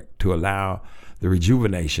work, to allow the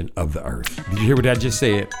rejuvenation of the earth. Did you hear what I just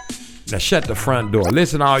said? Now shut the front door.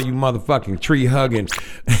 Listen, all you motherfucking tree hugging,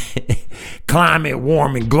 climate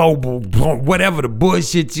warming, global, whatever the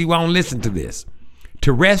bullshit you want, listen to this.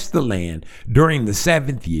 To rest the land during the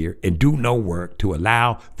 7th year and do no work, to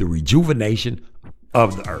allow the rejuvenation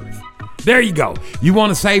of the earth. There you go. You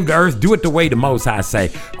want to save the earth? Do it the way the Most High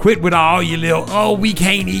say. Quit with all your little, we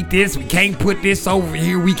can't eat this, we can't put this over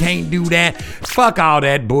here, we can't do that. Fuck all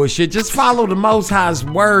that bullshit. Just follow the Most High's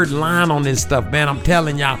word line on this stuff, man. I'm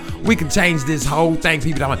telling y'all, we can change this whole thing.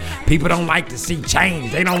 People don't like to see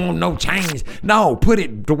change. They don't want no change. No, put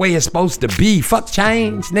it the way it's supposed to be. Fuck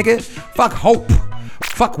change, nigga. Fuck hope.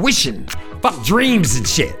 Fuck wishing. Fuck dreams and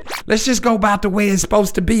shit. Let's just go about the way it's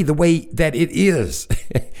supposed to be, the way that it is.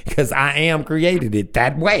 Because I am created it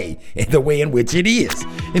that way, the way in which it is.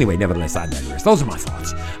 Anyway, nevertheless, I digress. Those are my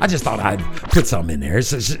thoughts. I just thought I'd put something in there.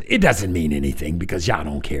 It doesn't mean anything because y'all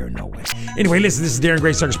don't care no way. Anyway, listen, this is Darren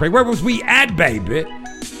Gray, Circus Pray. Where was we at, baby?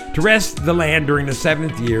 To rest the land during the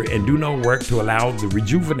 7th year and do no work, to allow the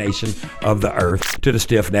rejuvenation of the earth, to the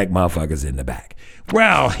stiff-necked motherfuckers in the back.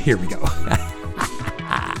 Well, here we go.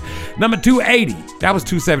 Number 280. That was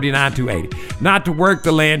 279, 280. Not to work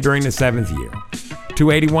the land during the 7th year.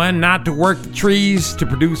 281, not to work the trees to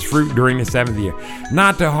produce fruit during the 7th year.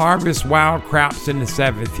 Not to harvest wild crops in the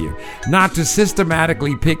 7th year. Not to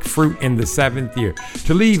systematically pick fruit in the 7th year.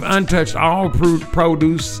 To leave untouched all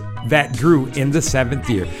produce that grew in the 7th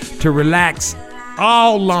year. To relax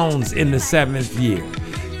all loans in the 7th year.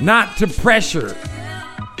 Not to pressure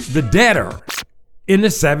the debtor in the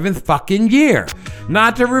 7th fucking year.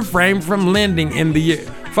 Not to refrain from lending in the year.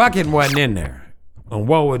 Fucking wasn't in there. And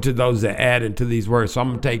woe to those that add into these words. So I'm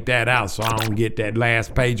going to take that out so I don't get that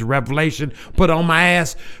last page of Revelation put on my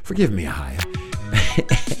ass. Forgive me, Ahia.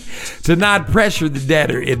 To not pressure the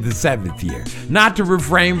debtor in the 7th year. Not to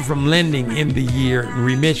refrain from lending in the year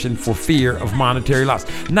remission for fear of monetary loss.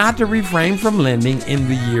 Not to refrain from lending in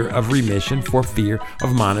the year of remission for fear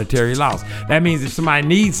of monetary loss. That means if somebody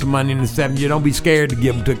needs some money in the 7th year, don't be scared to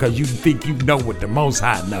give them to because you think you know what the Most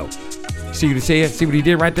High knows. See what he said? See what he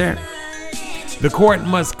did right there? The court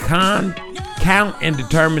must count and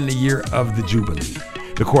determine the year of the Jubilee.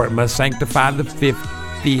 The court must sanctify the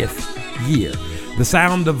 50th year. The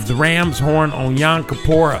sound of the ram's horn on Yom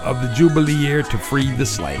Kippur of the Jubilee year to free the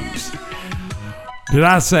slaves. Did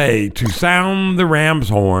I say to sound the ram's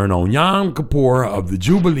horn on Yom Kippur of the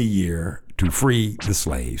Jubilee year to free the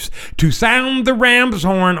slaves? To sound the ram's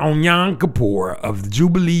horn on Yom Kippur of the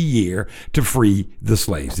Jubilee year to free the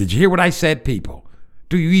slaves. Did you hear what I said, people?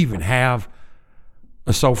 Do you even have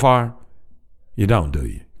so far? You don't, do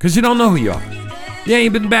you? Because you don't know who you are. You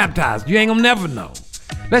ain't been baptized. You ain't gonna never know.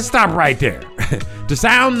 Let's stop right there. To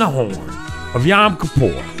sound the horn of Yom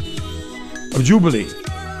Kippur of Jubilee.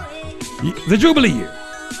 The Jubilee year.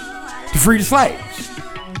 To free the slaves.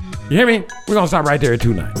 You hear me? We're going to stop right there at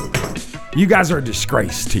 2-9. You guys are a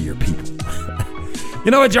disgrace to your people.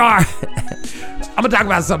 You know what you are? I'm going to talk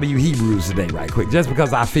about some of you Hebrews today right quick, just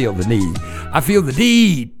because I feel the need. I feel the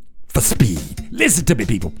need for speed. Listen to me,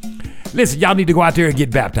 people. Listen, y'all need to go out there and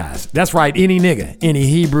get baptized. That's right, any nigga, any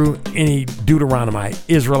Hebrew, any Deuteronomite,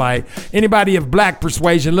 Israelite, anybody of black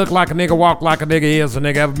persuasion, look like a nigga, walk like a nigga, is a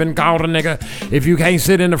nigga, ever been called a nigga. If you can't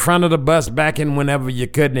sit in the front of the bus back in whenever you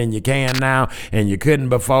couldn't, and you can now, and you couldn't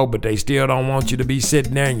before, but they still don't want you to be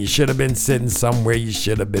sitting there, and you should have been sitting somewhere you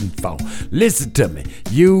should have been for. Listen to me.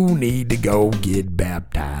 You need to go get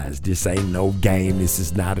baptized. This ain't no game. This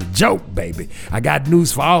is not a joke, baby. I got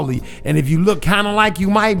news for all of you. And if you look kind of like you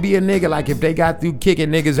might be a nigga, like if they got through kicking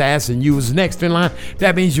niggas' ass and you was next in line,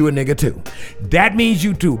 that means you a nigga too. That means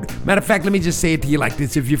you too. Matter of fact, let me just say it to you like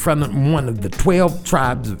this. If you're from one of the 12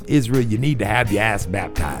 tribes of Israel, you need to have your ass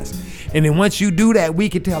baptized. And then once you do that, we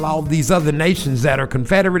can tell all these other nations that are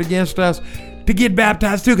confederate against us to get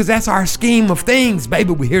baptized too, because that's our scheme of things,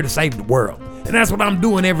 baby. We're here to save the world. And that's what I'm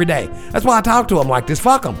doing every day. That's why I talk to them like this.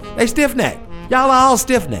 Fuck them. They stiff-necked. Y'all are all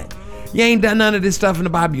stiff-necked. You ain't done none of this stuff in the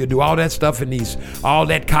Bible. You do all that stuff in all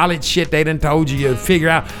that college shit they done told you. You figure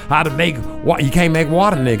out how to make water. You can't make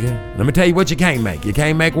water, nigga. Let me tell you what you can't make. You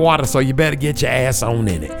can't make water, so you better get your ass on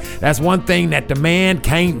in it. That's one thing that the man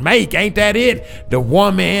can't make. Ain't that it? The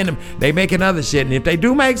woman, they making other shit. And if they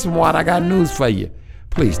do make some water, I got news for you.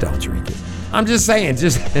 Please don't drink it. I'm just saying,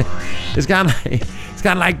 it's kind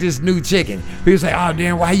of like this new chicken. People say, oh,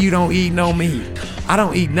 damn, why you don't eat no meat? I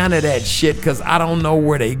don't eat none of that shit because I don't know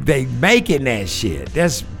where they making that shit.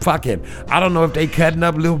 That's fucking, I don't know if they cutting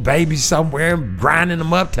up little babies somewhere and grinding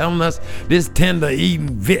them up, telling us this tender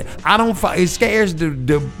eating. It scares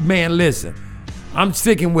the man, listen. I'm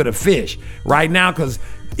sticking with a fish right now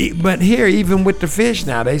but here, even with the fish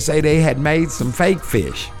now, they say they had made some fake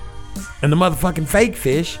fish. And the motherfucking fake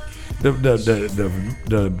fish,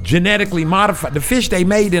 the genetically modified, the fish they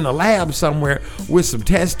made in a lab somewhere with some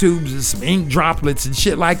test tubes and some ink droplets and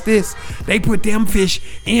shit like this, they put them fish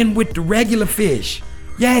in with the regular fish.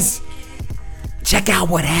 Yes. Check out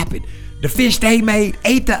what happened. The fish they made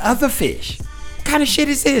ate the other fish. What kind of shit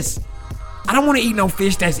is this? I don't want to eat no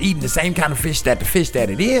fish that's eating the same kind of fish that the fish that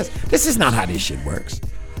it is. This is not how this shit works.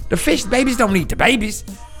 The fish babies don't eat the babies.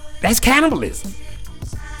 That's cannibalism.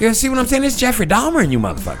 You see what I'm saying? It's Jeffrey Dahmer and you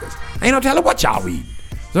motherfuckers. Ain't no telling what y'all eat.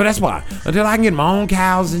 So that's why. Until I can get my own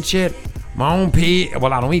cows and shit, my own pig.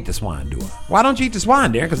 Well, I don't eat the swine, do I? Why don't you eat the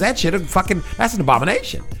swine, Darren? Because that shit that's an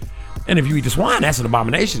abomination. And if you eat the swine, that's an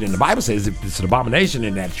abomination. And the Bible says it's an abomination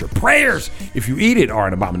and that your prayers, if you eat it, are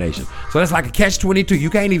an abomination. So that's like a catch-22. You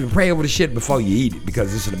can't even pray over the shit before you eat it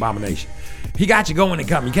because it's an abomination. He got you going and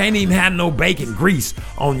coming. You can't even have no bacon grease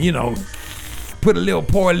on,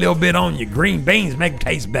 pour a little bit on your green beans, make them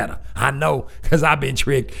taste better. I know, because I've been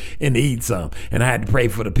tricked into eating some. And I had to pray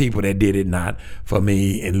for the people that did it, not for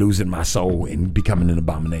me and losing my soul and becoming an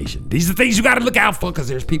abomination. These are things you got to look out for, because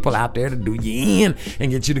there's people out there to do you in and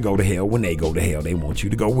get you to go to hell. When they go to hell, they want you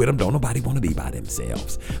to go with them. Don't nobody want to be by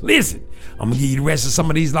themselves. Listen, I'm going to give you the rest of some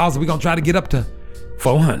of these laws that we're going to try to get up to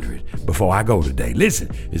 400 before I go today. Listen,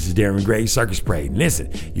 this is Darren Gray, Circus Parade.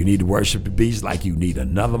 Listen, you need to worship the beast like you need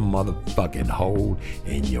another motherfucking hole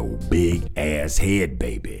in your big ass head,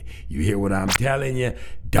 baby. You hear what I'm telling you?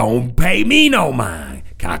 Don't pay me no mind.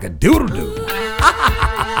 Cock-a-doodle-doo.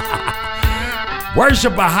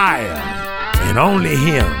 Worship a higher and only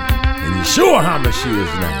him. And Yeshua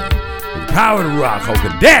HaMashiach's name. With the power of the Ruach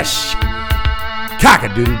HaKodesh.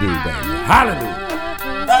 Cock-a-doodle-doo, baby. Hallelujah.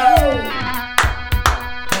 Woo!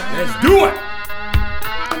 Let's do it.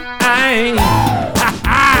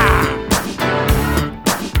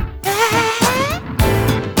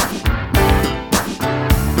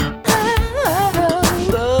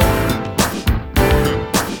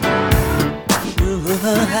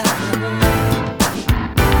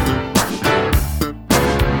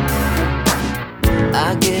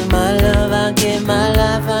 I give my love, I give my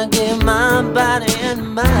life, I give my body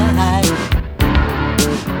and mind.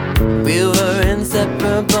 We were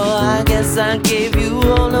inseparable, I guess I gave you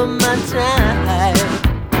all of my time.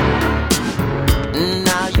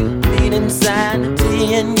 Now you bleed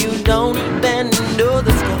insanity and you don't even know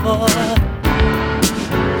the score.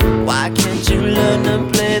 Why can't you learn to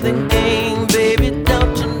play the game, baby?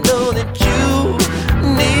 Don't you know that you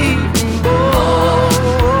need more?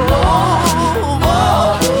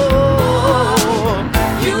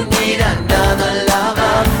 You need another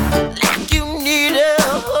lover, like you need a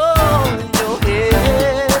hole in your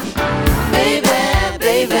head. Baby,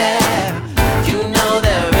 baby,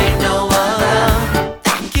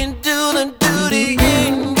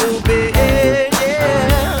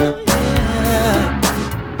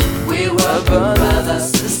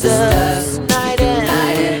 brothers, sisters,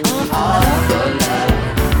 united, all for love.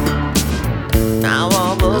 Now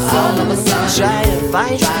all of a sudden, try to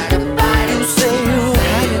fight. You say you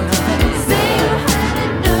had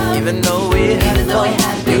enough, even though we had fun.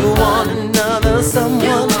 You want another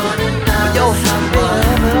someone, but your happy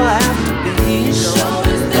will have to be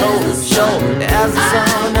shoulder as a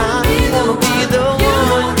son. I'm gonna be the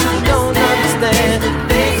woman you don't understand.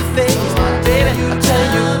 Face to face, baby, I tell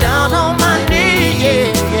you down on my knees,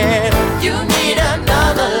 yeah. You need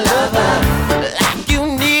another lover, like you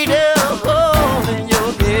need a hole in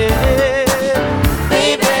your head.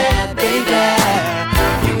 Baby,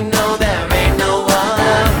 you know there ain't no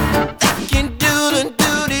other that can do the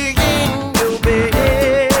duty in your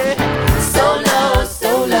bed. So low,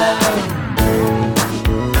 so low.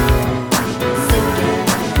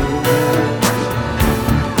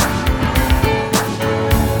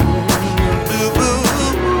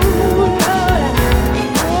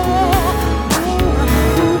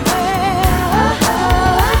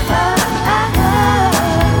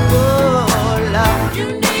 You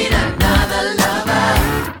need another lover.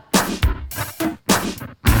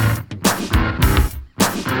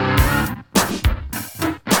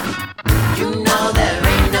 You know there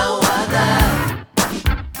ain't no other.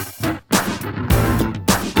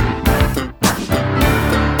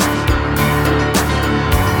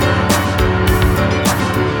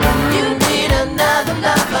 You need another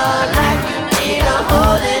lover, like you need a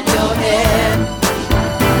hole in your head.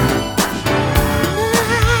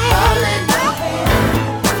 Hole in your head.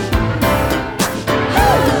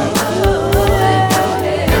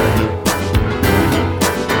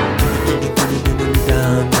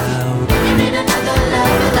 You need another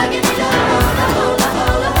lover, like you need a hole, a hole, a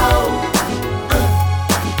hole, a hole.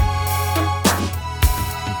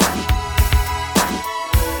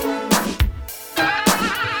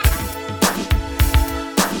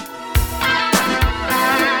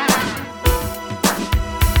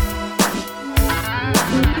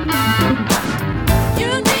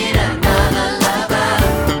 You need another lover.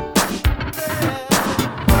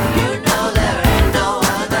 You know there ain't no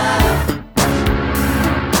other.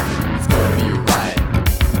 It's gonna be right.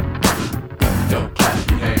 Don't clap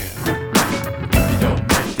your hands. You don't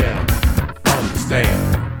make them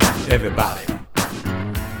understand. Everybody.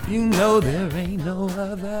 You know there ain't no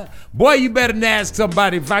other. Boy, you better than ask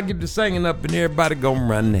somebody. If I get to singing up and everybody gonna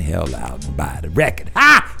run the hell out and buy the record.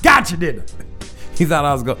 Ha! Gotcha, didn't I? You thought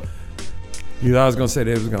I was gonna say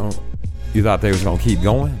they was gonna. You thought they was gonna keep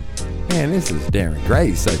going? Man, this is Darren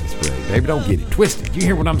Gray's Circus Parade, baby. Don't get it twisted. You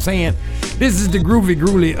hear what I'm saying? This is the groovy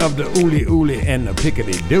groovy of the ooly ooly and the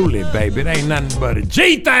pickety dooley, baby. It ain't nothing but a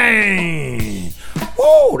G thing.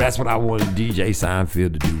 Woo! That's what I wanted DJ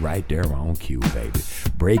Seinfeld to do right there on cue, baby.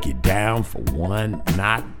 Break it down for one,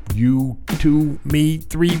 not you, two, me,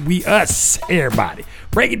 three, we, us, everybody.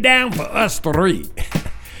 Break it down for us three.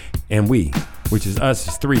 And we, which is us,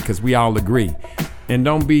 is three, because we all agree. And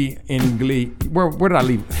don't be in glee. Where did I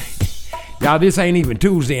leave? Y'all, this ain't even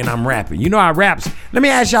Tuesday and I'm rapping. You know I raps. Let me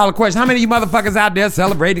ask y'all a question. How many of you motherfuckers out there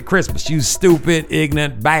celebrated Christmas? You stupid,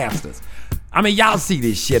 ignorant bastards. I mean, y'all see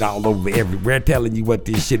this shit all over everywhere telling you what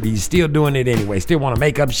this shit is. You still doing it anyway. Still want to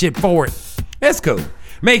make up shit for it. That's cool.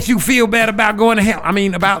 Makes you feel bad about going to hell. I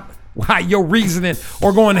mean, about why your reasoning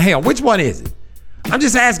or going to hell. Which one is it? I'm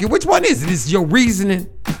just asking, which one is it? Is your reasoning?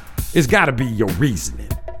 It's got to be your reasoning.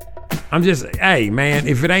 I'm just, hey, man,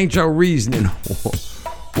 if it ain't your reasoning,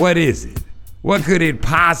 what is it? What could it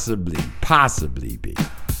possibly be?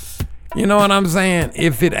 You know what I'm saying?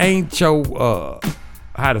 If it ain't your,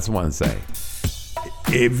 how does one say?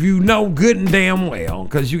 If you know good and damn well,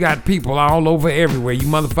 because you got people all over everywhere, you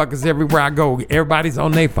motherfuckers everywhere I go, everybody's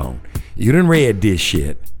on their phone. You done read this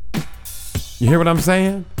shit. You hear what I'm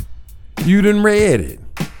saying? You done read it.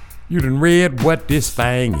 You done read what this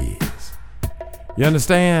thing is. You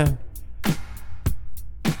understand?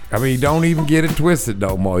 I mean, don't even get it twisted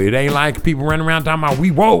no more. It ain't like people running around talking about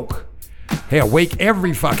we woke. Hell, wake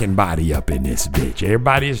every fucking body up in this bitch.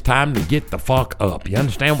 Everybody, it's time to get the fuck up. You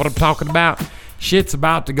understand what I'm talking about? Shit's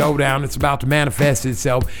about to go down. It's about to manifest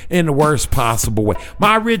itself in the worst possible way.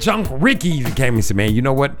 My rich Uncle Ricky even came and said, man, you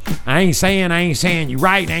know what? I ain't saying you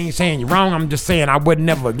right. I ain't saying you wrong. I'm just saying I wasn't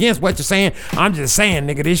never against what you're saying. I'm just saying,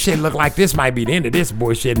 nigga, this shit look like this might be the end of this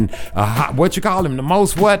bullshit. And what you call him? The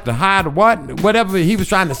most what? The high, the what? Whatever he was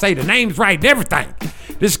trying to say. The name's right and everything.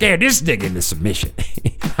 This scared this nigga into submission.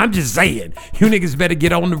 I'm just saying, you niggas better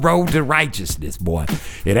get on the road to righteousness, boy.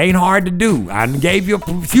 It ain't hard to do. I gave you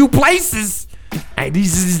a few places. Hey,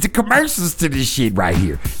 these is the commercials to this shit right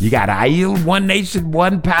here. You got Aiel, One Nation,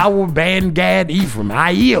 One Power, Vanguard, Ephraim.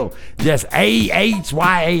 Aiel, just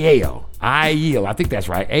Ahyal. IEL. I think that's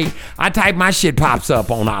right. I type my shit pops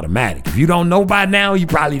up on automatic. If you don't know by now, you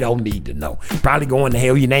probably don't need to know. Probably going to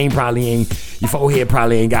hell. Your name probably ain't, your forehead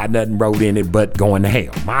probably ain't got nothing wrote in it but going to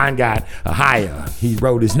hell. Mine got a higher. He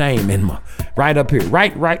wrote his name in my, right up here.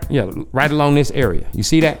 Right along this area. You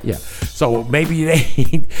see that? Yeah. So maybe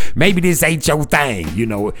this ain't your thing. You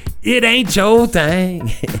know, it ain't your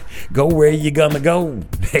thing. Go where you gonna go.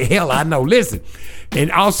 Hell, I know. Listen. And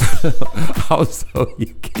also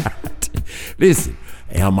you got, listen,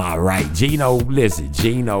 am I right? Gino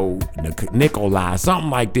Nikolai, something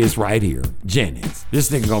like this right here. Jennings. This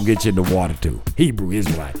nigga gonna get you in the water too. Hebrew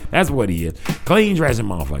Israelite. That's what he is. Clean dressing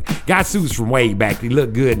motherfucker. Got suits from way back. They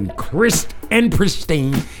look good and crisp and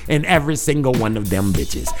pristine in every single one of them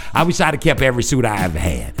bitches. I wish I'd have kept every suit I ever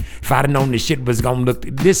had. If I'd have known this shit was gonna look,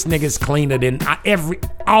 this nigga's cleaner than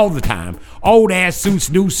all the time. Old ass suits,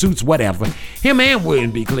 new suits, whatever. Him and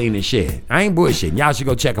William be clean as shit. I ain't bullshitting. Y'all should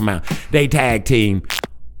go check them out. They tag team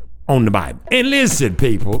on the Bible. And listen,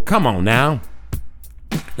 people, come on now.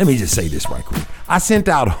 Let me just say this right quick. I sent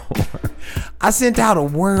out a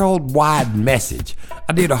worldwide message.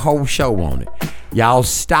 I did a whole show on it. Y'all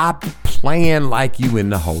stop playing like you in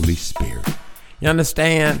the Holy Spirit. You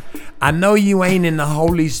understand? I know you ain't in the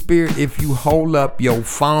Holy Spirit if you hold up your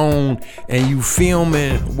phone and you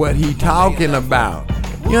filming what he talking about.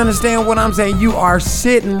 You understand what I'm saying? You are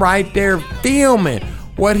sitting right there filming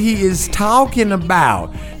what he is talking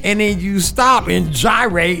about. And then you stop and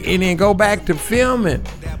gyrate and then go back to filming.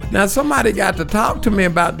 Now somebody got to talk to me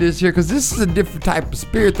about this here, because this is a different type of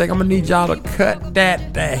spirit thing. I'm gonna need y'all to cut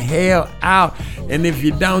that the hell out. And if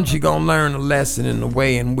you don't, you're gonna learn a lesson in the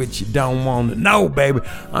way in which you don't want to know, baby.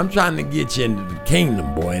 I'm trying to get you into the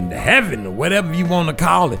kingdom, boy, into heaven, or whatever you want to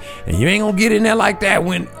call it. And you ain't gonna get in there like that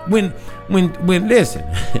when listen,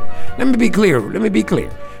 let me be clear.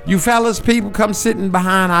 You fellas, people come sitting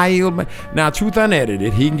behind IEL. Now, Truth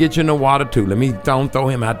Unedited, he can get you in the water too. Don't throw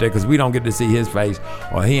him out there, because we don't get to see his face,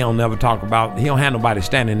 or he don't have nobody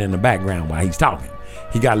standing in the background while he's talking.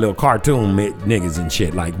 He got little cartoon niggas and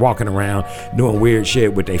shit, like walking around doing weird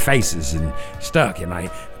shit with their faces and stuck, and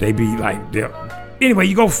like they be like, anyway,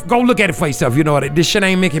 you go look at it for yourself. You know what? This shit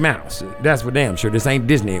ain't Mickey Mouse. That's for damn sure. This ain't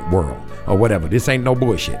Disney World or whatever. This ain't no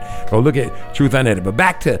bullshit. Go look at Truth Unedited. But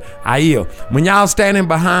back to IEL. When y'all standing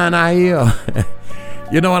behind IEL,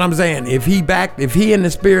 you know what I'm saying? If he in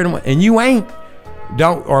the spirit and you ain't,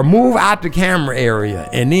 don't, or move out the camera area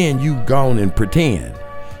and then you gone and pretend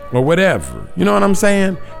or whatever. You know what I'm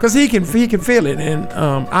saying? Because he can feel it, and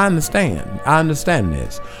I understand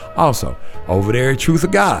this. Also, over there, Truth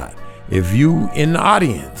of God. If you in the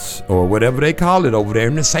audience, or whatever they call it over there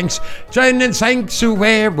in the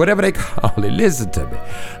sanctuary, whatever they call it, listen to me.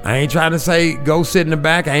 I ain't trying to say go sit in the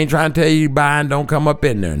back. I ain't trying to tell you buy and don't come up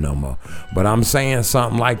in there no more. But I'm saying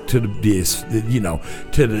something like to the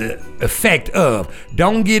effect of,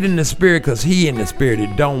 don't get in the spirit because he in the spirit.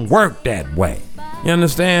 It don't work that way. You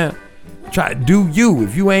understand? Do you.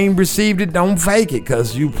 If you ain't received it, don't fake it,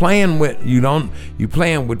 because you playing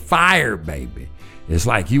with fire, baby. It's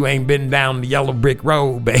like you ain't been down the yellow brick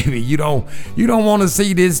road, baby. You don't want to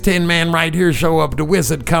see this 10 man right here show up, the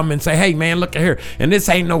wizard come and say, hey man, look at here. And this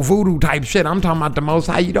ain't no voodoo type shit. I'm talking about the Most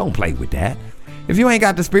High. You don't play with that. If you ain't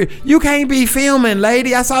got the spirit, you can't be filming,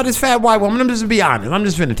 lady. I saw this fat white woman. I'm just be honest. I'm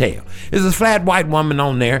just finna tell. There's this flat white woman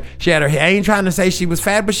on there. She had her hair. I ain't trying to say she was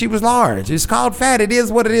fat, but she was large. It's called fat. It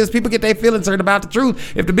is what it is. People get their feelings hurt about the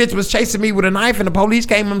truth. If the bitch was chasing me with a knife and the police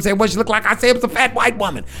came and said what she looked like, I said it was a fat white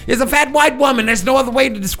woman. It's a fat white woman. There's no other way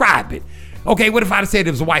to describe it. Okay, what if I'd have said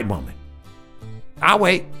it was a white woman? I'll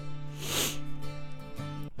wait.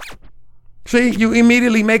 See, you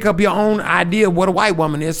immediately make up your own idea of what a white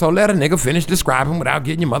woman is, so let a nigga finish describing without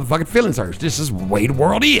getting your motherfucking feelings hurt. This is the way the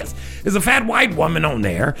world is. There's a fat white woman on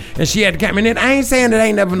there, and she had the camera in it. I ain't saying that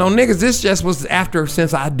ain't never no niggas. This just was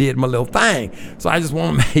since I did my little thing. So I just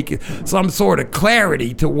want to make it some sort of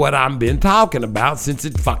clarity to what I've been talking about since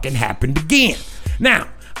it fucking happened again. Now,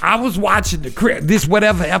 I was watching this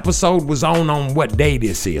whatever episode was on what day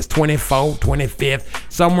this is, 24th,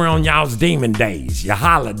 25th, somewhere on y'all's demon days, your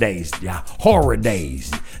holidays, your horror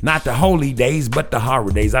days. Not the holy days, but the horror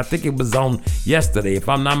days. I think it was on yesterday, if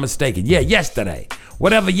I'm not mistaken. Yeah, yesterday.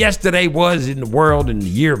 Whatever yesterday was in the world in the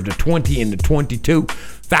year of the 20 and the 22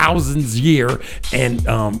 thousands year. And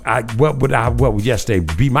what would yesterday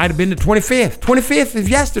be? Might have been the 25th. 25th is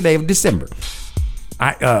yesterday of December.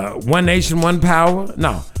 One Nation, One Power.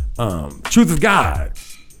 No. Truth of God.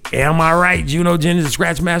 Am I right? Juno Jennings and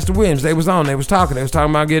Scratch Master Williams. They was talking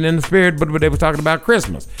about getting in the spirit, but they was talking about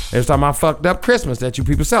Christmas. They was talking about fucked up Christmas that you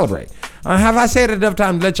people celebrate. Have I said it enough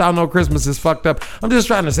times to let y'all know Christmas is fucked up? I'm just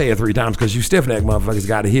trying to say it 3 times because you stiff neck motherfuckers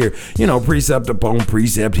got to hear, precept upon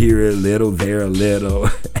precept, here a little, there a little.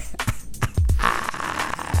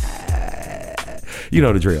 You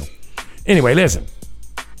know the drill. Anyway, listen.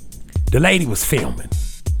 The lady was filming.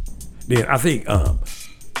 Then I think,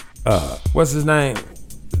 what's his name?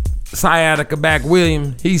 Sciatica Back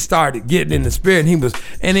William, he started getting in the spirit,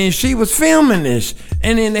 and then she was filming this,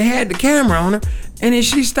 and then they had the camera on her, and then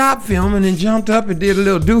she stopped filming and jumped up and did a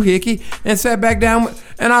little doohickey and sat back down,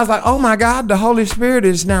 and I was like, oh my God, the Holy Spirit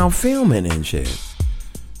is now filming and shit.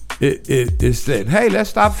 It said, hey,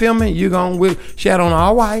 let's stop filming. She had on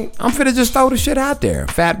all white. I'm finna just throw the shit out there.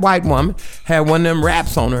 Fat white woman had one of them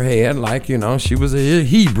wraps on her head, like, she was a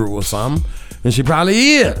Hebrew or something, and she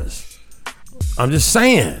probably is. I'm just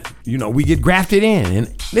saying, we get grafted in.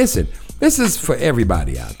 And listen, this is for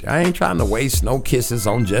everybody out there. I ain't trying to waste no kisses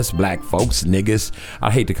on just black folks, niggas.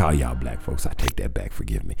 I hate to call y'all black folks. I take that back.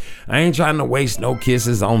 Forgive me. I ain't trying to waste no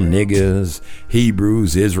kisses on niggas,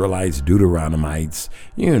 Hebrews, Israelites, Deuteronomites,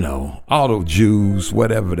 all the Jews,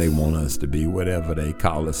 whatever they want us to be, whatever they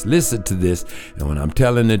call us. Listen to this. And when I'm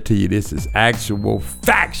telling it to you, this is actual,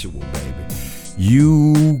 factual, baby.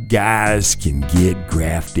 You guys can get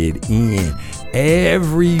grafted in.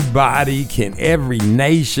 Everybody can, every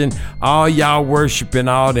nation, all y'all worshiping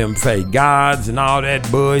all them fake gods and all that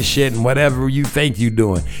bullshit and whatever you think you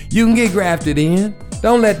doing. You can get grafted in.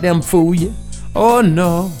 Don't let them fool you. Oh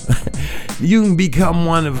no, you can become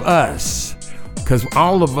one of us. Because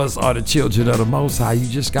all of us are the children of the Most High. You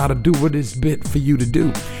just got to do what is bit for you to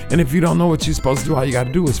do. And if you don't know what you're supposed to do, all you got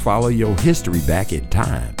to do is follow your history back in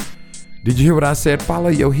time. Did you hear what I said? Follow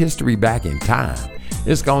your history back in time.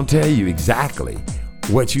 It's going to tell you exactly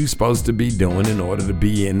what you're supposed to be doing in order to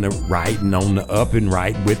be in the right and on the up and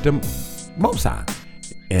right with the Most High.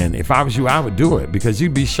 And if I was you, I would do it because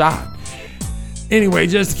you'd be shocked. Anyway,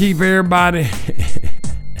 just to keep everybody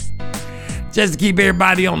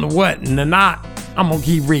on the what and the not, I'm going to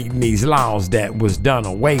keep reading these laws that was done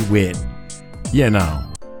away with.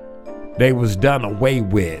 They was done away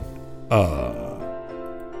with,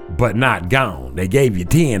 but not gone. They gave you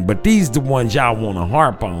 10, but these the ones y'all want to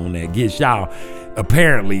harp on that gets y'all,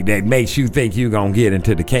 apparently, that makes you think you're going to get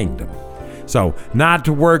into the kingdom. So, not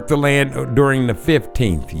to work the land during the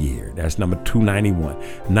 15th year. That's number 291.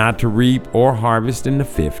 Not to reap or harvest in the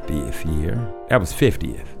 50th year. That was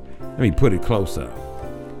 50th. Let me put it close up.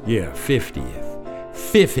 Yeah, 50th.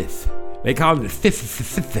 50th. They call it the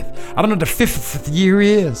 50th. I don't know what the 50th year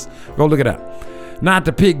is. Go look it up. Not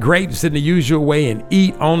to pick grapes in the usual way and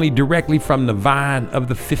eat only directly from the vine of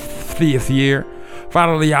the 50th year.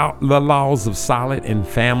 Follow the laws of solid and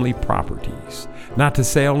family properties. Not to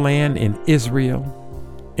sell land in Israel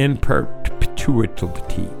in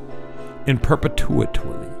perpetuity.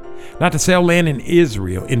 Not to sell land in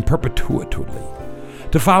Israel in perpetuity.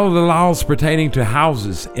 To follow the laws pertaining to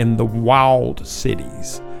houses in the walled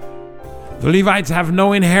cities. The Levites have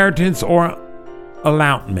no inheritance or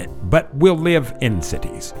allotment, but will live in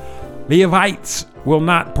cities. Levites will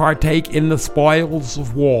not partake in the spoils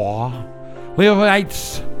of war.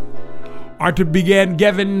 Levites are to be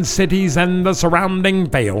given cities and the surrounding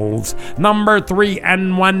fields. Number 3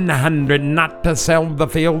 and 100, not to sell the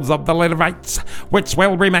fields of the Levites, which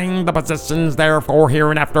will remain the possessions therefore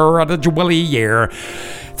hereinafter of the Jubilee year.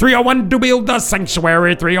 301, to build the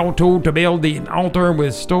sanctuary. 302, to build the altar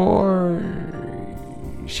with stores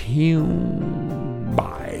hewn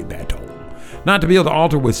by metal. Not to build the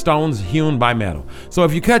altar with stones hewn by metal. So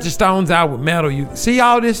if you cut your stones out with metal, you see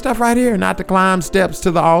all this stuff right here. Not to climb steps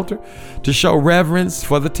to the altar, to show reverence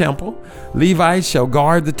for the temple. Levites shall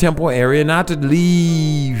guard the temple area, not to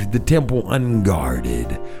leave the temple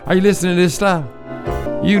unguarded. Are you listening to this stuff?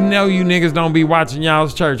 You know you niggas don't be watching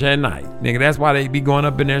y'all's church at night. Nigga, that's why they be going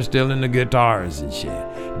up in there stealing the guitars and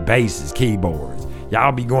shit. Basses, keyboards.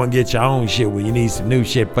 Y'all be going to get your own shit when you need some new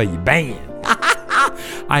shit for your band.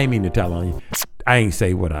 I ain't mean to tell on you. I ain't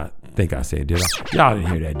say what I think I said, did I? Y'all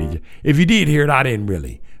didn't hear that, did you? If you did hear it, I didn't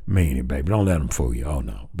really mean it, baby. Don't let them fool you. Oh,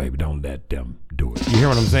 no. Baby, don't let them do it. You hear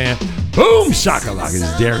what I'm saying? Boom, shakalaka. This is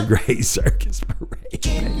Darren Gray's Circus Parade.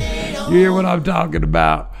 You hear what I'm talking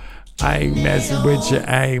about? I ain't messing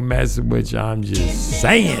with you. I'm just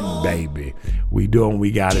saying, baby. We doing what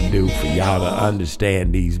we got to do for y'all to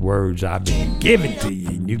understand these words I've been giving to you.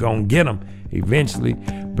 And you're going to get them eventually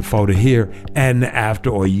before the here and the after,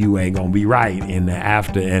 or you ain't going to be right in the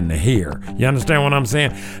after and the here. You understand what I'm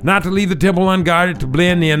saying? Not to leave the temple unguarded, to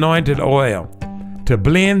blend the anointed oil. To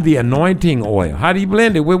blend the anointing oil. How do you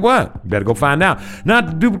blend it? With what? You better go find out. Not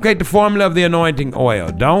to duplicate the formula of the anointing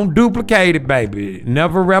oil. Don't duplicate it, baby.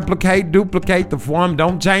 Never replicate, duplicate the form.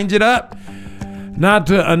 Don't change it up. Not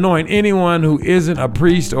to anoint anyone who isn't a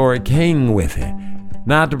priest or a king with it.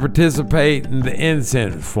 Not to participate in the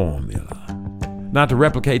incense formula. Not to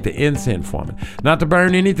replicate the incense formula. Not to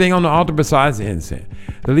burn anything on the altar besides the incense.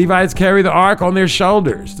 The Levites carry the ark on their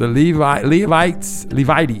shoulders. The Levites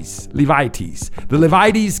carry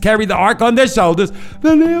the ark on their shoulders.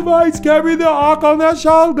 The Levites carry the ark on their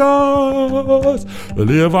shoulders. The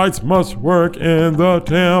Levites must work in the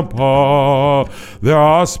temple. There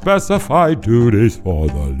are specified duties for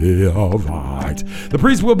the Levites. The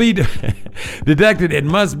priest will be detected and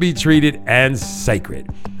must be treated as sacred.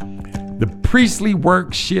 The priestly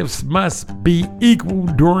work shifts must be equal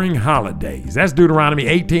during holidays. That's Deuteronomy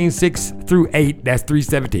 18:6-8. That's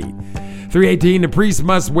 3:17. 3:18, the priests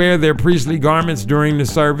must wear their priestly garments during the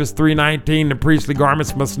service. 3:19, the priestly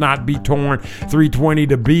garments must not be torn. 3:20,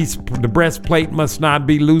 the breastplate must not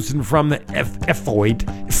be loosened from the ephod.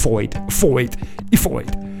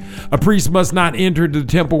 A priest must not enter the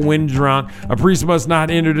temple when drunk. A priest must not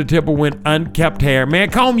enter the temple with unkept hair. Man,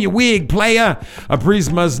 comb your wig, player. A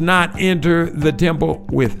priest must not enter the temple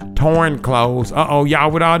with torn clothes.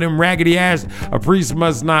 Y'all with all them raggedy ass. A priest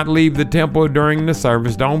must not leave the temple during the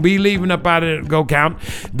service. Don't be leaving up out of it. Go count.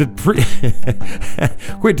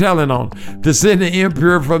 Quit telling on. To send the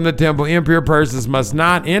impure from the temple, impure persons must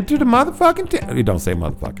not enter the motherfucking temple. You don't say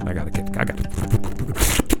motherfucking.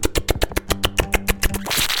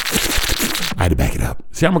 I had to back it up.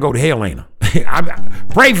 See, I'm gonna go to hell, ain't I?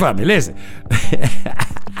 Pray for me. Listen.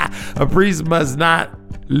 A priest must not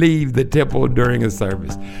leave the temple during a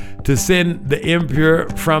service. To send the impure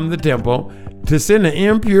from the temple. To send the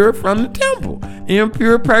impure from the temple.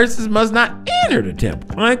 Impure persons must not enter the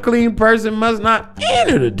temple. Unclean person must not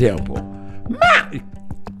enter the temple.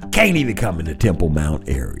 Can't even come in the Temple Mount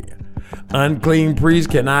area. Unclean priest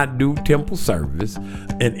cannot do temple service.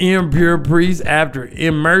 An impure priest after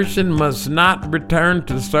immersion must not return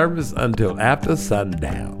to service until after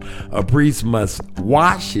sundown. A priest must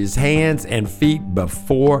wash his hands and feet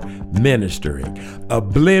before ministering. A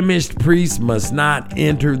blemished priest must not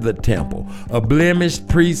enter the temple. A blemished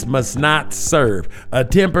priest must not serve. A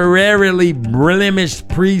temporarily blemished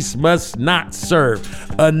priest must not serve.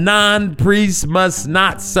 A non-priest must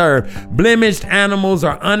not serve. Blemished animals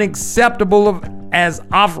are unacceptable as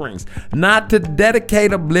offerings. Not to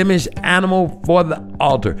dedicate a blemished animal for the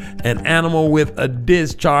altar. An animal with a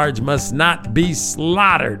discharge must not be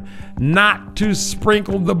slaughtered. Not to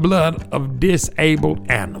sprinkle the blood of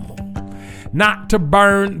disabled animal. Not to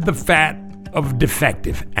burn the fat of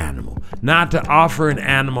defective animal. Not to offer an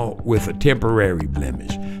animal with a temporary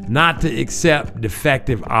blemish. Not to accept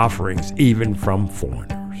defective offerings even from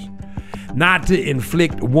foreigners. Not to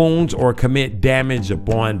inflict wounds or commit damage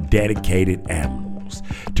upon dedicated animals.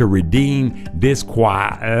 To redeem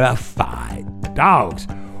disqualified dogs.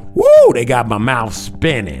 Woo, they got my mouth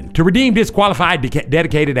spinning. To redeem disqualified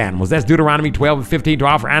dedicated animals. That's Deuteronomy 12:15. To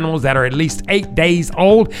offer animals that are at least 8 days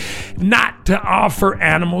old. Not to offer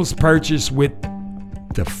animals purchased with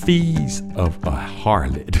the fees of a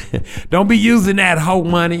harlot. Don't be using that hoe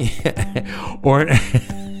money or...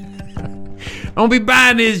 Don't be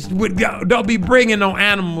buying this don't be bringing no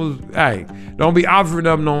animals. Hey, don't be offering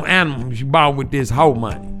up no animals you bought with this whole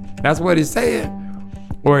money. That's what it said.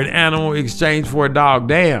 Or an animal exchanged for a dog.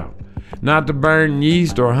 Damn. Not to burn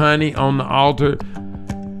yeast or honey on the altar.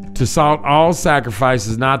 To salt all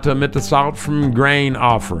sacrifices. Not to omit the salt from grain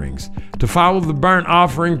offerings. To follow the burnt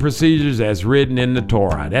offering procedures as written in the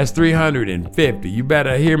Torah. That's 350. You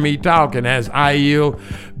better hear me talking as Aiel,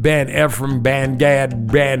 Ben Ephraim, Ben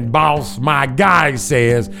Gad, Ben Boss, my guy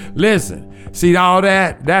says. Listen, see all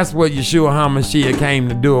that? That's what Yeshua HaMashiach came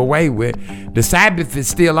to do away with. The Sabbath is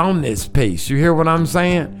still on this piece. You hear what I'm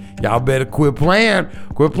saying? Y'all better quit playing.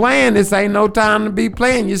 Quit playing. This ain't no time to be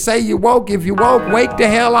playing. You say you woke. If you woke, wake the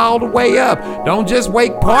hell all the way up. Don't just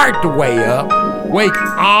wake part the way up. Wake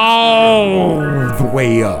all the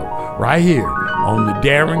way up. Right here on the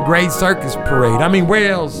Darren Gray Circus Parade. I mean,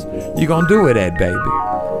 where else you gonna do it at, baby?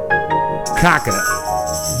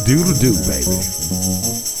 Cock-a-doodle-doo, baby.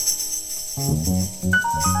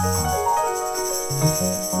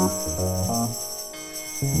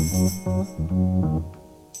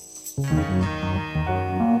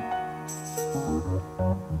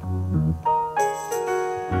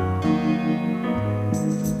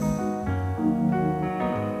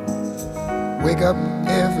 Wake up,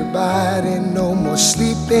 everybody, no more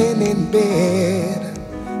sleeping in bed.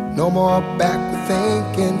 No more backward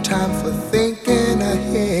thinking, time for thinking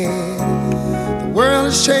ahead. The world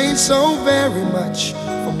has changed so very much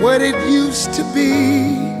from what it used to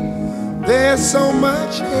be. There's so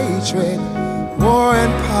much hatred, war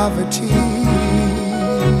and poverty.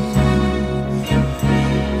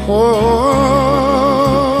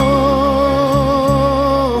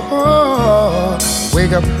 Oh,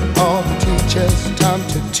 wake up all the teachers, time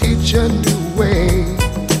to teach a new way.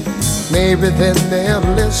 Maybe then they'll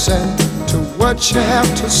listen to what you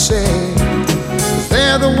have to say.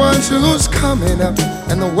 They're the ones who's coming up,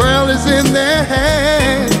 and the world is in their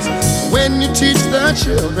hands. When you teach the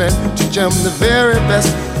children, teach them the very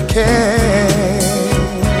best you can.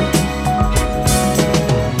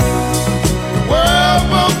 The world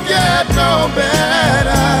won't get no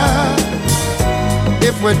better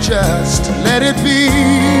if we just let it be.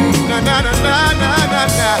 Na na na na na na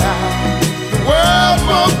na. The world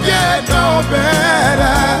won't get no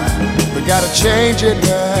better. We gotta change it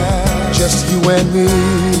now, just you and me.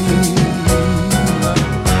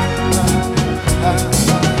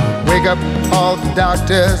 Wake up all the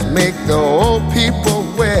doctors, make the old people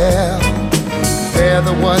well. They're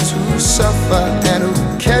the ones who suffer and who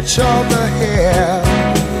catch all the hair.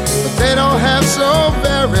 But they don't have so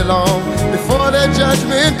very long before their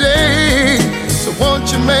judgment day. So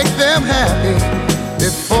won't you make them happy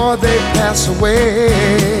before they pass away?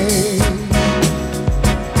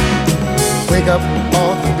 Wake up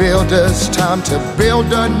all the builders, time to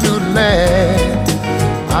build a new land.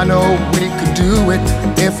 I know we could do it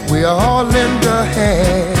if we all lend a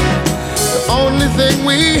hand. The only thing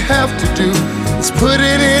we have to do is put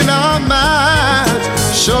it in our minds.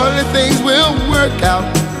 Surely things will work out,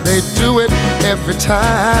 they do it every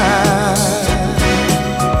time.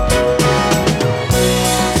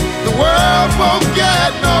 The world won't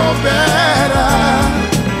get no better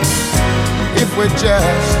if we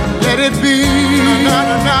just let it be. Na,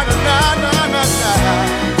 na, na, na, na, na, na.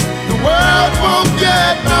 The world won't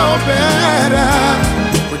get no better.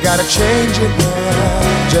 We gotta change it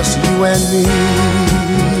now, just you and me.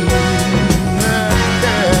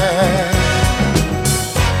 Yeah.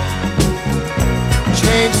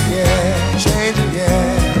 Change it, yeah, change it,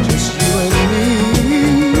 yeah, just you and me.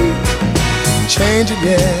 Change it,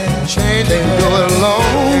 yeah, change it. Can't do it alone,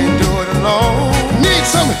 can't do it alone. Need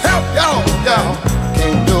some help, y'all, y'all.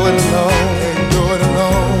 Can't do it alone, can't do it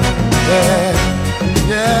alone. Yeah,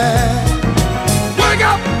 yeah. Wake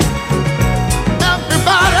up,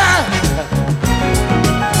 everybody.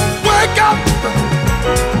 Wake up,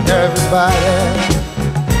 everybody.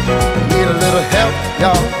 Need a little help,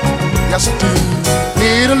 y'all. Yes, I do.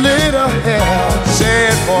 Need a little help. Say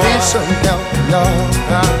it, boy. Need some help, y'all.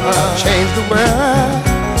 Change the world,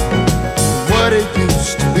 what it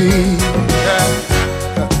used to be.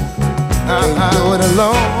 Can't do it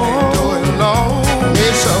alone. Can't do it alone.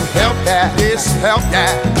 Need some help, yeah. Need some help,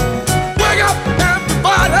 yeah. Wake up,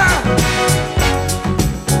 everybody.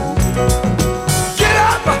 Get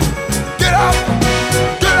up, get up,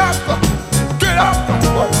 get up, get up.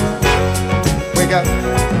 Wake up.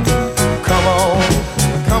 Come on,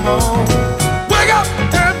 come on. Wake up,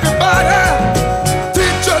 everybody.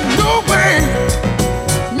 Teach a new way.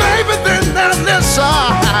 Maybe then they'll listen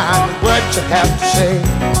what you have to say.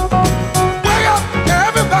 Wake up,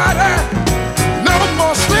 everybody. No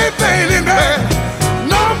more sleeping in bed.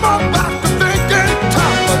 No more back to thinking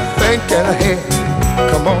top, but thinking ahead.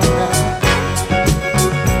 Come on now.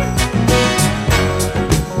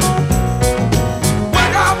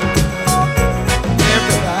 Wake up,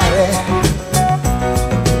 everybody.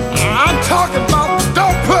 I'm talking about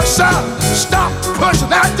don't push up. Stop pushing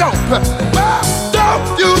that don't push. Don't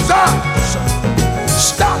use us.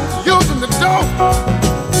 Stop using the dope.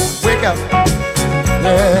 Wake up,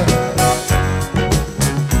 yeah.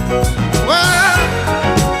 Well,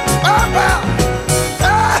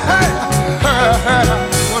 hey,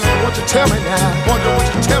 wonder what you tell me now. Wonder what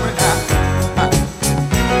you tell me now.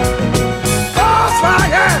 False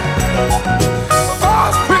lying,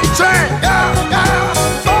 false preaching, yeah, yeah.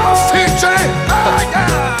 False teaching,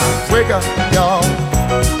 yeah. Wake up, y'all.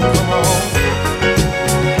 Come on.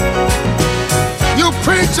 You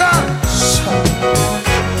preachers,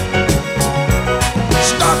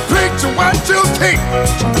 stop preaching what you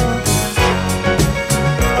teach.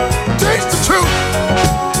 Teach the truth.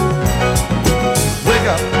 Wake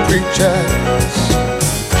up, preachers.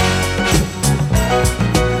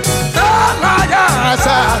 Liars,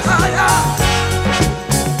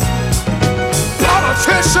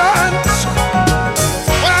 politicians.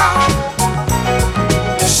 Well,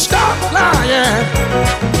 stop lying.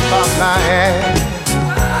 Stop lying.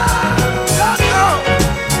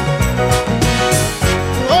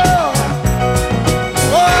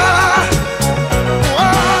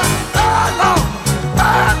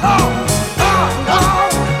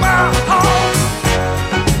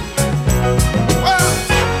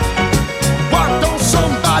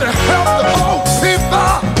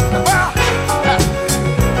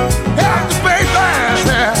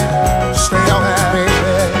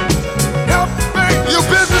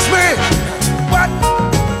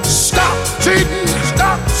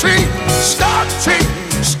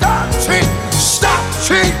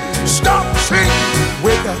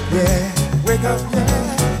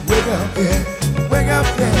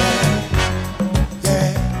 up, yeah.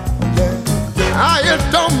 It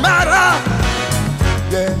don't matter,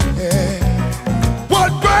 yeah.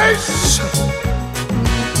 What race,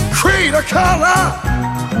 creed, or color,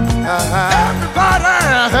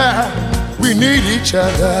 everybody, we need each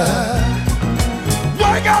other.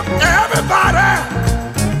 Wake up, everybody.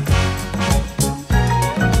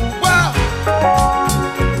 Well,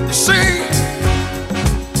 you see,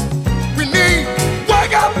 we need,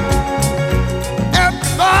 wake up,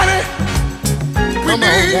 everybody. We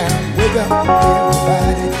need, wake up,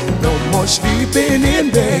 everybody. No more sleeping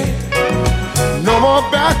in bed. No more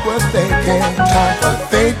backward thinking. Time for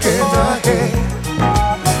thinking ahead.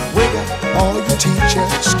 Wake up, all you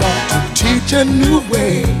teachers, start to teach a new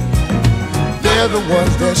way. They're the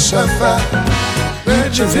ones that suffer.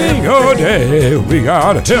 Each and Sing every all day. day, we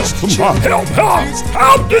gotta help the children. Help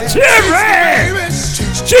the children.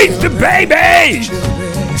 Teach the babies.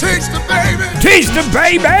 Teach the babies. Teach the babies. Teach the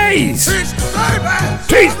babies.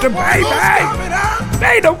 Teach the Who's babies. coming out?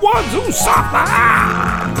 They the ones who suffer.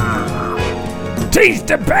 Teach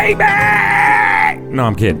the baby. No,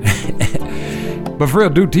 I'm kidding. But for real,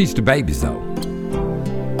 do teach the babies though.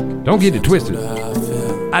 Don't get it twisted.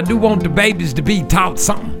 I do want the babies to be taught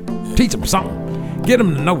something. Teach them something. Get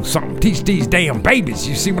them to know something. Teach these damn babies.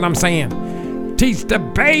 You see what I'm saying? Teach the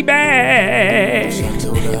baby.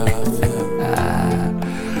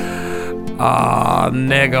 Oh,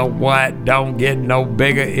 nigga, what? Don't get no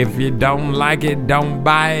bigger. If you don't like it, don't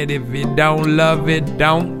buy it. If you don't love it,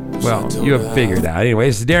 don't. Well, you'll figure it out. Anyway,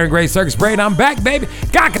 it's the Darren Gray Circus Parade. I'm back, baby.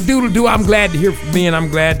 Cock-a-doodle-doo. I'm glad to hear from me, and I'm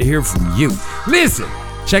glad to hear from you. Listen,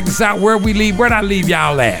 check this out. Where'd I leave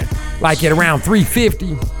y'all at? Like at around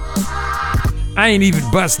 3:50. I ain't even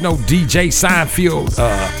bust no DJ Seinfeld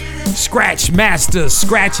scratch master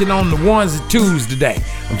scratching on the ones and twos today.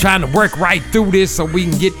 I'm trying to work right through this so we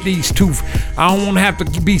can get these two. I don't want to have to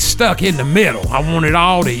be stuck in the middle. I want it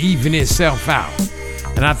all to even itself out.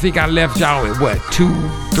 And I think I left y'all at what, 2,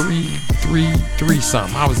 3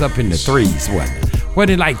 something. I was up in the threes, wasn't it?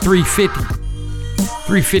 Wasn't it like 350,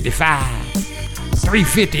 355,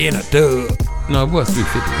 350 in a dub? No, it was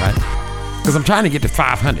 350, right? Because I'm trying to get to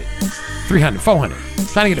 500, 300, 400. I'm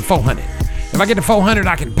trying to get to 400. If I get to 400,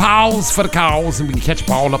 I can pause for the calls and we can catch up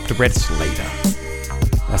all up the rest later.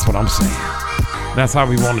 That's what I'm saying. That's how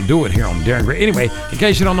we want to do it here on Darren Gray. Anyway, in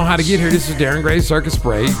case you don't know how to get here, this is Darren Gray Circus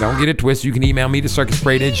Parade. Don't get it twisted. You can email me to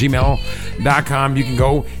circusparade@gmail.com. You can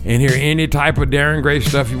go and hear any type of Darren Gray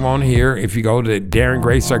stuff you want to hear. If you go to Darren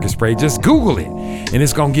Gray Circus Parade, just Google it. And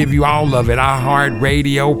it's going to give you all of it.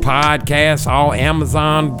 iHeartRadio, podcasts, all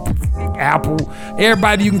Amazon, Apple,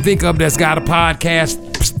 everybody you can think of that's got a podcast.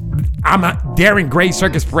 I'm a Darren Gray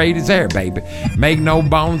Circus Parade is there, baby. Make no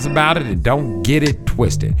bones about it and don't get it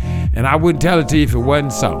twisted. And I wouldn't tell it to you if it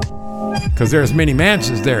wasn't so. Because there's many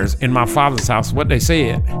mansions there in my father's house, what they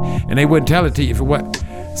said. And they wouldn't tell it to you if it wasn't.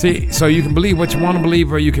 See, so you can believe what you want to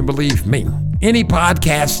believe or you can believe me. Any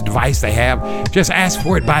podcast device they have, just ask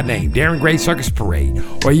for it by name, Darren Gray Circus Parade.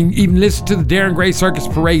 Or you can even listen to the Darren Gray Circus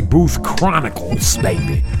Parade Booth Chronicles,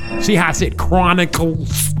 baby. See how I said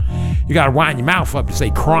Chronicles? You gotta wind your mouth up to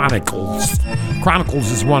say Chronicles.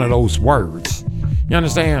 Chronicles is one of those words. You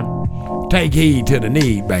understand? Take heed to the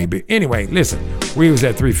need, baby. Anyway, listen, we was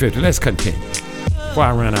at 350. Let's continue before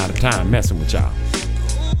I run out of time messing with y'all.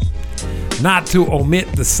 Not to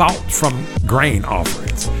omit the salt from grain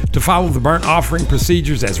offerings, to follow the burnt offering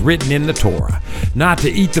procedures as written in the Torah, not to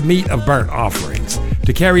eat the meat of burnt offerings,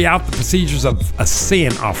 to carry out the procedures of a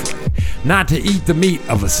sin offering, not to eat the meat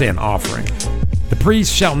of a sin offering. The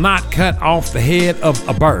priest shall not cut off the head of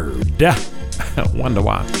a bird. Wonder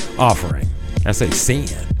why. Offering. That's a sin.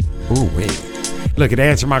 Ooh, wait. Look, it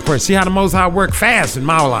answered my question. See how the Most High work fast in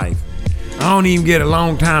my life. I don't even get a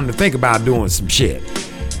long time to think about doing some shit.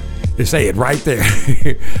 They say it right there.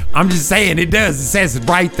 I'm just saying it does. It says it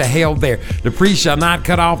right the hell there. The priest shall not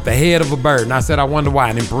cut off the head of a bird. And I said, I wonder why.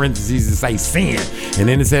 And in parentheses, it says sin. And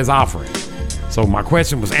then it says offering. So my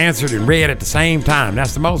question was answered and read at the same time.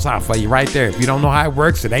 That's the Most High for you right there. If you don't know how it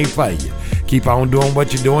works, it ain't for you. Keep on doing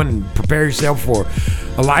what you're doing and prepare yourself for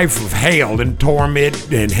a life of hell and torment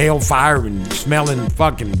and hellfire and smelling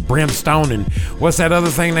fucking brimstone and what's that other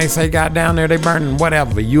thing they say got down there? They burning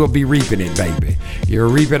whatever. You'll be reaping it, baby. You'll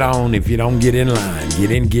reap it on if you don't get in line.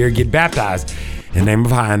 Get in gear, get baptized. In the name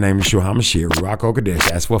of High, in the name of Yeshua HaMashiach, Ruach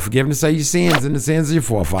HaKodesh. Ask for forgiveness of your sins and the sins of your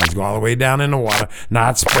forefathers. Go all the way down in the water.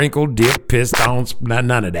 Not sprinkled, dip, pissed on,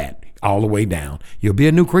 none of that. All the way down. You'll be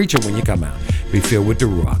a new creature when you come out. Be filled with the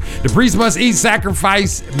Ruach. The priest must eat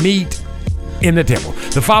sacrifice meat in the temple.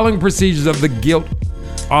 The following procedures of the guilt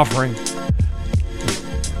offering.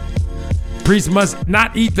 Priest must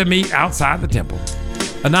not eat the meat outside the temple.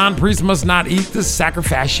 A non-priest must not eat the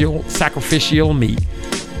sacrificial meat,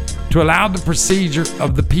 to allow the procedure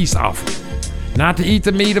of the peace offering, not to eat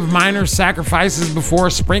the meat of minor sacrifices before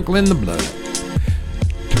sprinkling the blood,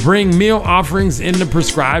 to bring meal offerings in the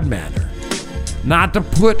prescribed manner, not to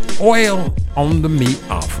put oil on the meat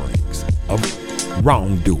offerings of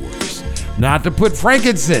wrongdoers, not to put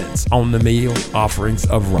frankincense on the meal offerings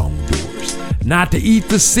of wrongdoers, not to eat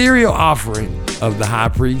the cereal offering of the high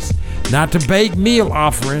priest, not to bake meal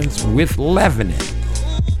offerings with leavening.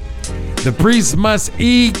 The priest must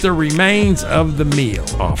eat the remains of the meal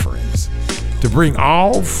offerings, to bring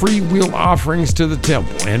all free will offerings to the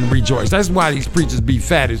temple and rejoice. That's why these preachers be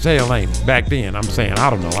fat as hell, ain't it? Back then, I'm saying,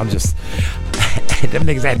 I don't know, I'm just, them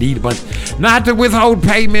niggas had to eat a bunch. Not to withhold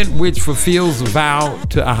payment which fulfills a vow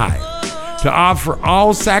to a hire, to offer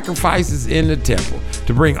all sacrifices in the temple,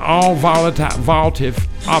 to bring all votive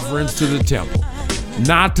offerings to the temple,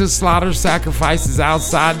 not to slaughter sacrifices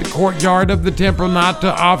outside the courtyard of the temple, not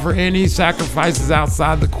to offer any sacrifices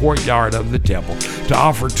outside the courtyard of the temple, to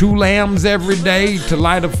offer 2 lambs every day, to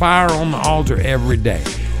light a fire on the altar every day,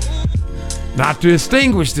 not to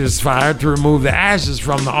extinguish this fire, to remove the ashes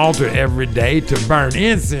from the altar every day, to burn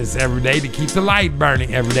incense every day, to keep the light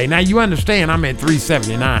burning every day. Now you understand, I'm at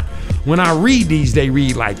 379. When I read these, they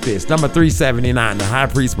read like this. Number 379, the high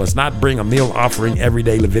priest must not bring a meal offering every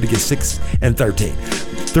day, Leviticus 6 and 13.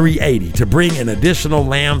 380, to bring in additional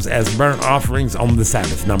lambs as burnt offerings on the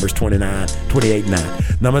Sabbath, Numbers 28 and 9.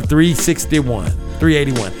 Number 381,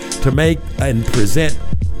 to make and present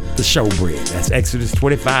the showbread. That's Exodus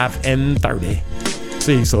 25 and 30.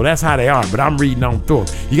 See, so that's how they are, but I'm reading on through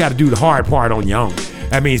them. You got to do the hard part on your own.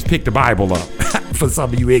 That means pick the Bible up. For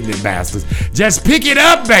some of you ignorant bastards, just pick it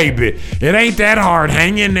up, baby. It ain't that hard.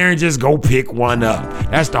 Hang in there and just go pick one up.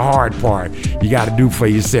 That's the hard part. You got to do for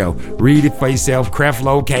yourself. Read it for yourself.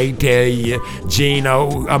 Creflo can't tell you.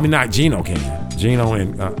 Not Gino can. Gino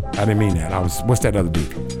and I didn't mean that. What's that other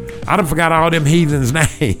dude? I done forgot all them heathens'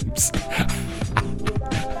 names.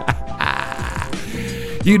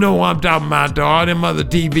 You know what I'm talking about, though. All them other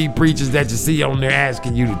TV preachers that you see on there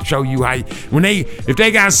asking you to show you how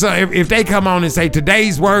if they come on and say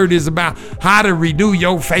today's word is about how to renew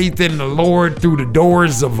your faith in the Lord through the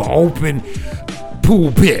doors of an open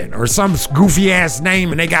pulpit or some goofy ass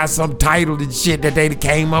name, and they got some title and shit that they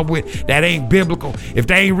came up with that ain't biblical. If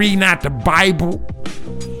they ain't reading out the Bible,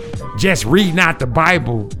 just reading out the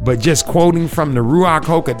Bible, but just quoting from the Ruach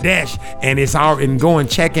HaKodesh, and it's all and going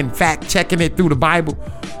fact checking it through the Bible,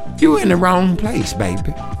 you in the wrong place,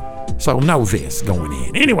 baby. So know this going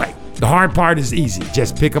in. Anyway, the hard part is easy.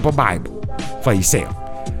 Just pick up a Bible for yourself.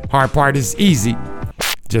 Hard part is easy.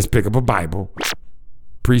 Just pick up a Bible.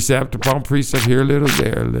 Precept upon precept, here a little,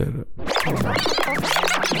 there a little.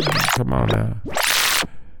 Come on now.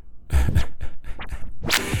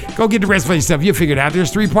 Go get the rest for yourself. You'll figure it out.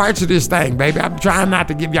 There's 3 parts of this thing, baby. I'm trying not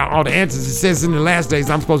to give y'all all the answers. It says in the last days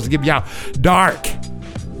I'm supposed to give y'all dark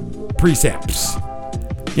precepts.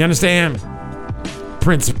 You understand?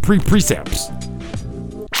 Precepts.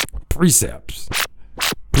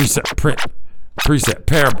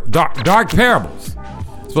 Dark parables.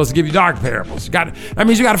 Supposed to give you dark parables. That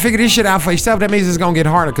means you got to figure this shit out for yourself. That means it's going to get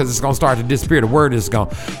harder because it's going to start to disappear. The word is going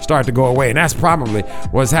to start to go away. And that's probably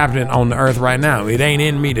what's happening on the earth right now. It ain't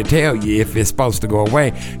in me to tell you if it's supposed to go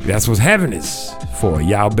away. That's what heaven is for.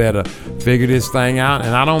 Y'all better figure this thing out.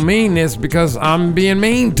 And I don't mean this because I'm being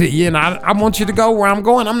mean to you. And I want you to go where I'm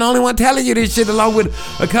going. I'm the only one telling you this shit along with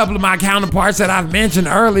a couple of my counterparts that I've mentioned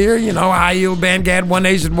earlier. You know, Aiel, Bangad, One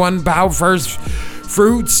Nation, One Power, First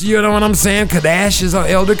Fruits, you know what I'm saying?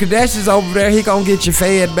 Elder Kadesh is over there. He gonna get you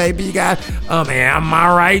fed, baby. You got, am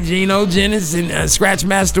I right? Gino Jennings and Scratch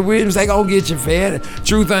Master Williams, they gonna get you fed.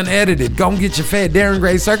 Truth Unedited, gonna get you fed. Darren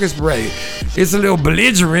Gray Circus Parade. It's a little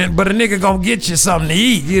belligerent, but a nigga gonna get you something to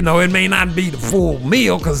eat. You know, it may not be the full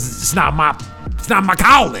meal because it's not my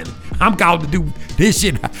calling. I'm called to do this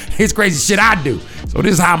shit, this crazy shit I do. So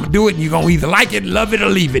this is how I'm gonna do it, and you're gonna either like it, love it, or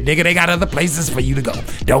leave it, nigga. They got other places for you to go.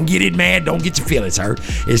 Don't get it mad, don't get your feelings hurt.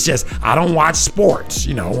 It's just, I don't watch sports,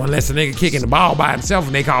 you know, unless a nigga kicking the ball by himself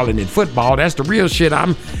and they calling it football. That's the real shit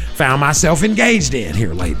I'm found myself engaged in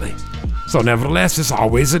here lately. So nevertheless, it's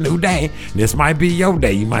always a new day. This might be your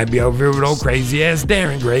day. You might be over here with old crazy ass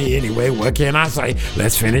Darren Gray. Anyway, what can I say?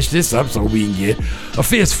 Let's finish this up so we can get a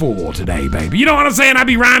fistful today, baby. You know what I'm saying? I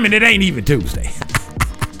be rhyming. It ain't even Tuesday.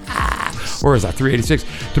 Or is that 386?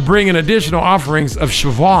 To bring in additional offerings of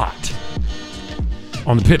Shavuot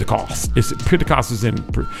on the Pentecost. Pentecost is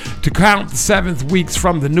to count the 7th weeks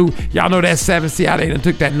from the new. Y'all know that 7. See how they done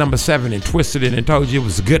took that number 7 and twisted it and told you it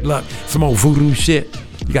was good luck. Some old voodoo shit.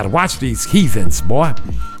 You got to watch these heathens, boy.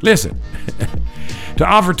 Listen. To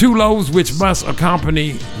offer 2 loaves which must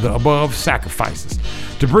accompany the above sacrifices.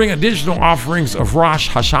 To bring additional offerings of Rosh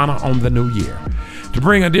Hashanah on the new year. To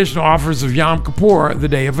bring additional offers of Yom Kippur, the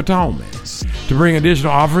Day of Atonement. To bring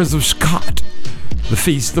additional offerings of Sukkot, the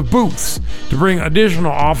Feast of Booths. To bring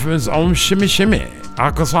additional offerings on Shimi Shimi,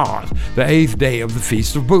 Akasad, the 8th day of the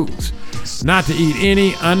Feast of Booths. Not to eat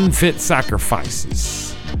any unfit sacrifices.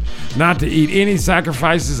 Not to eat any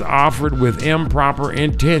sacrifices offered with improper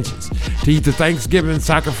intentions. To eat the Thanksgiving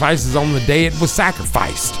sacrifices on the day it was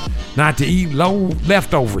sacrificed. Not to eat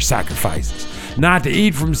leftover sacrifices. Not to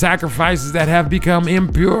eat from sacrifices that have become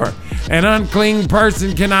impure. An unclean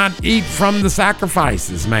person cannot eat from the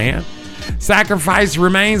sacrifices, man. Sacrifice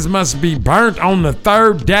remains must be burnt on the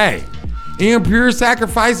 3rd day. Impure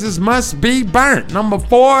sacrifices must be burnt. Number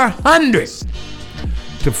 400.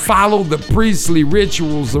 To follow the priestly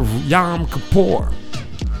rituals of Yom Kippur.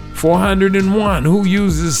 401. Who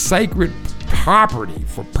uses sacred property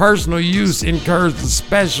for personal use incurs the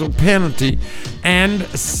special penalty and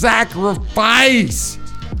sacrifice.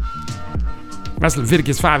 That's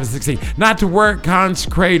Leviticus 5 and 16. Not to work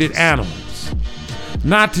consecrated animals.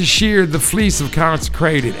 Not to shear the fleece of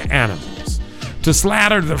consecrated animals. To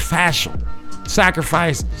slaughter the fascial.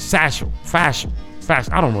 Sacrifice, fascial.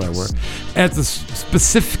 I don't know that word. At the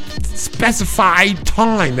specified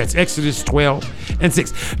time. That's Exodus 12 and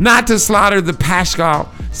 6. Not to slaughter the Paschal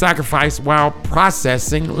sacrifice while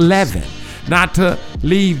processing leaven. Not to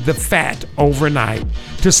leave the fat overnight.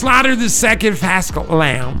 To slaughter the second Paschal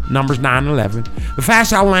lamb, Numbers 9 and 11. The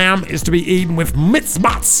Paschal lamb is to be eaten with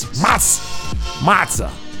matzah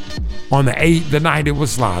on the night it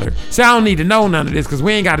was slaughtered. See, I don't need to know none of this because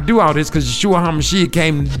we ain't got to do all this because Yeshua HaMashiach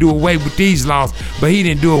came to do away with these laws, but he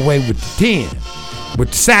didn't do away with the 10,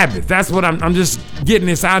 with the Sabbath. That's what I'm just getting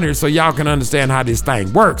this out here so y'all can understand how this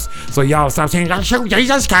thing works. So y'all stop saying,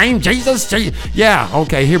 Jesus came, Jesus. Yeah,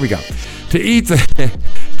 okay, here we go. To eat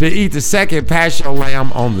the second Paschal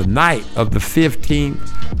lamb on the night of the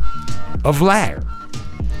 15th of Lar.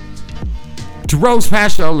 To roast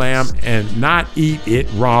Paschal lamb and not eat it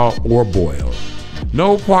raw or boiled.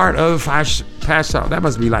 No part of Paschal, that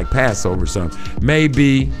must be like Passover or something, may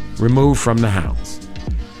be removed from the house.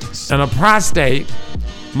 And a prostate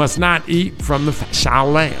must not eat from the Paschal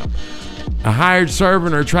lamb. A hired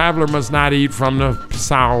servant or traveler must not eat from the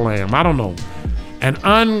Paschal lamb. I don't know. An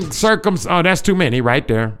uncircumcised, oh, that's too many right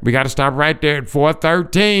there. We got to stop right there at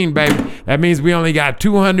 413, baby. That means we only got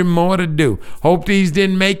 200 more to do. Hope these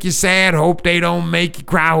didn't make you sad. Hope they don't make you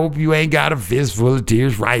cry. Hope you ain't got a fistful of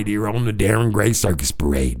tears right here on the Darren Gray Circus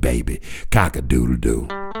Parade, baby. Cock-a-doodle-doo.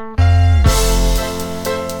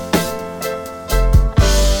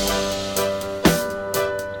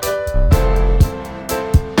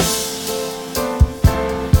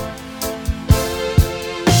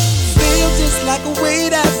 Like a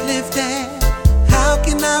weight that's lifted. How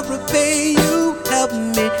can I repay you? Help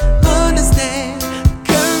me understand.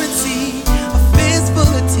 Currency, a fistful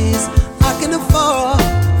of tears I can afford.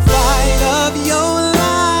 Fight of your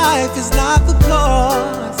life is not the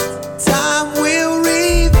cost. Time will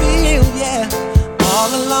reveal, yeah. All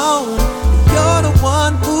alone, you're the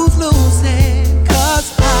one who's losing.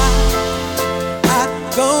 'Cause I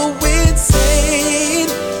go insane,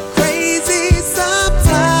 crazy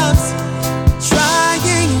sometimes.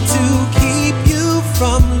 Trying to keep you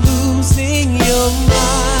from losing your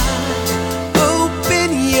mind. Open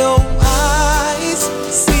your eyes,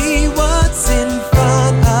 see what's in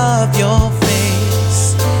front of your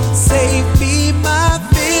face. Save me my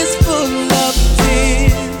fistful of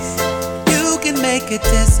tears. You can make it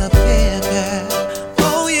disappear, girl.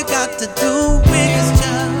 All you got to do is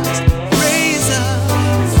just raise up,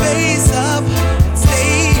 face up,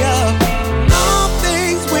 stay up. All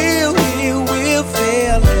things will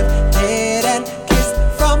fail if dead and kissed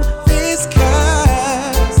from this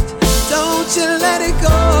curse. Don't you let it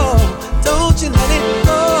go. Don't you let it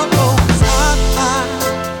go. 'Cause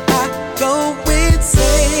I go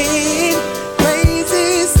insane,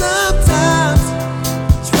 crazy sometimes.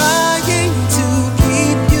 Trying to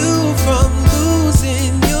keep you from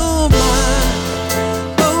losing your mind.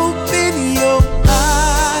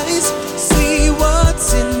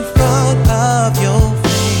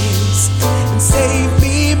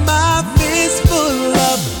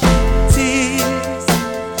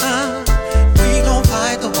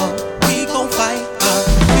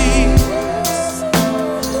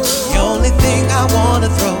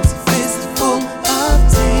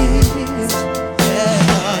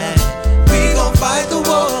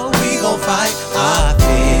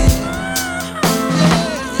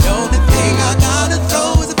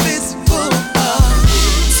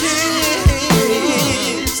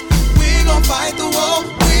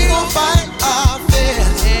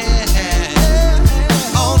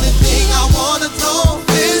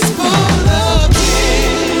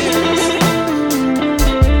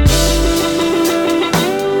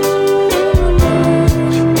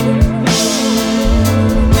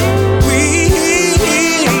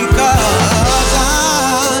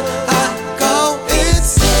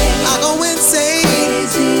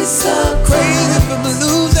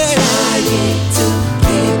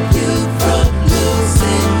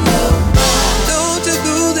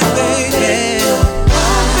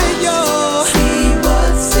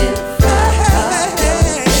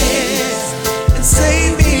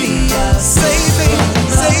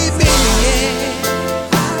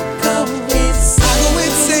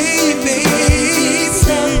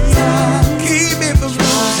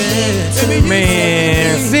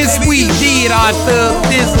 get our thug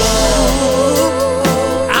this.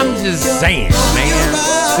 I'm just saying, man.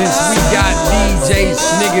 Since we got DJ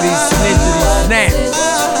Sniggity Sniggity Snaps,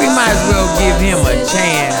 we might as well give him a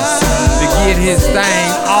chance to get his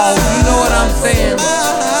thing off. You know what I'm saying?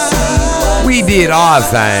 We did our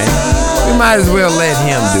thing. We might as well let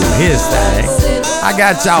him do his thing. I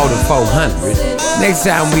got y'all to 400. Next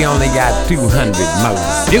time we only got 200 more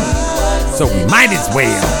to do. So we might as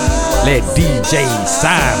well let DJ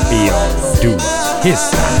Seinfeld do his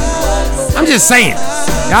thing. I'm just saying.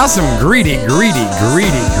 Y'all some greedy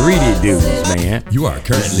dudes, man. You are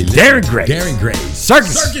currently Darren Gray. Darren Gray's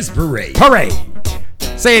Circus Parade. Parade.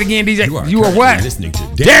 Say it again, DJ. You are what? Listening to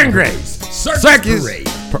Darren Gray's Circus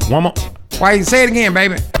Parade. One more. Why you say it again,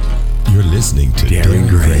 baby? You're listening to Darren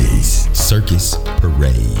Gray's Circus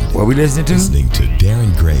Parade. What we listening to? Listening to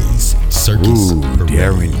Darren Gray's Circus Parade.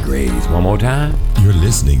 Darren Gray's. One more time. You're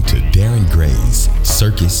listening to Darren Gray's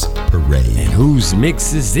Circus Parade. And whose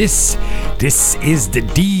mix is this? This is the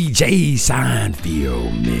DJ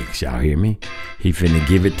Seinfeld mix. Y'all hear me? He finna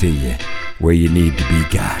give it to you where you need to be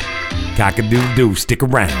got. Cock-a-doo-doo, stick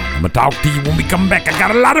around. I'ma talk to you when we come back. I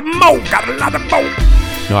got a lot of more.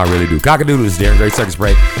 No, I really do. Cock-a-doodle is Darren Gray Circus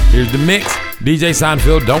Parade. Here's the mix. DJ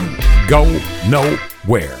Seinfeld, don't go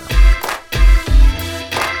nowhere.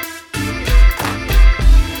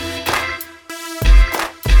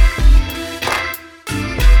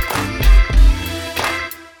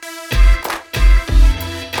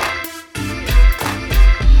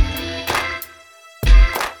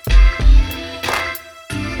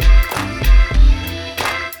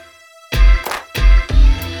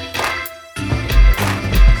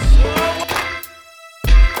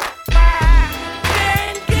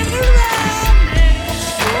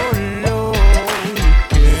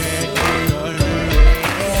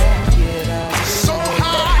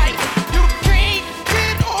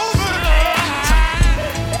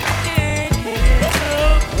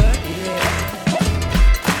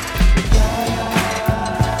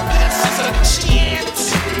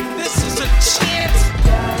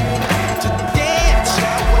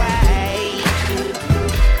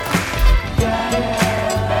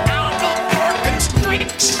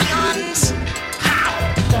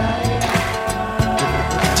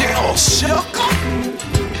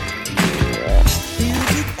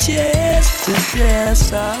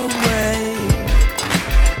 dance our way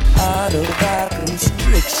out of our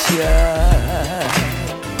constriction.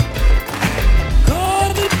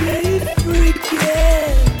 Gonna be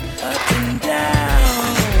freaking up and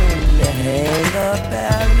down the hang up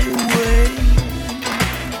alleyway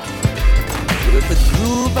with the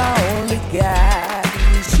groove I only got.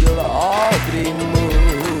 She'll already move.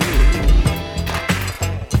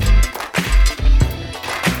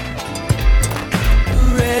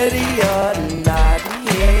 Ready or not,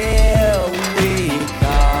 here we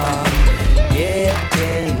come,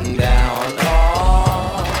 getting down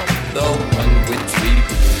on the one-way street.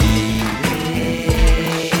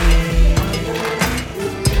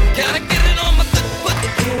 Gotta get it on my good foot,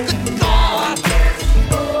 good God.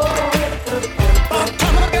 I'm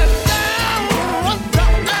gonna get down on the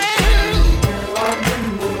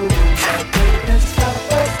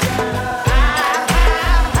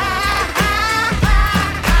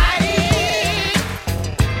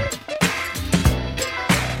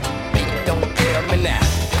Don't tell me now.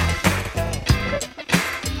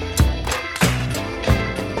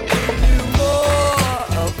 Do more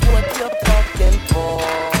of what you're fucking for.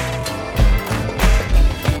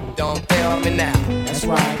 Don't tell me now. That's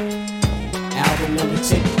right. Album number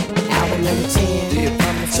 10. Album number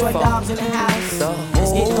 10. Short dogs in the house.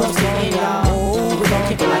 Let's get close to the end, y'all. We're gonna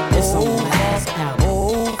keep it like this on the last album.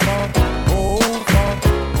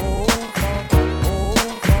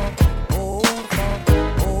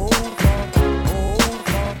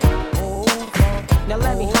 Now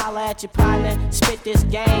let me holler at your partner. Spit this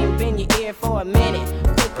game, bend your ear for a minute.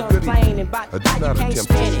 Quit complaining about how you can't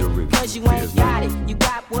spin it. Cause you ain't got it. You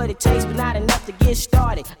got what it takes, but not enough to get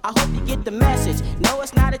started. I hope you get the message. No,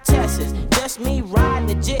 it's not a test. It's just me riding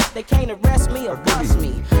the jet. They can't arrest me or bust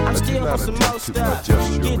me. I'm still on some more stuff.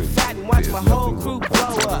 Get fat and watch my whole crew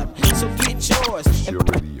blow up. So get yours.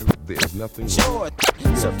 There's nothing Yours.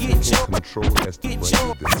 So get yours. control as to Get bring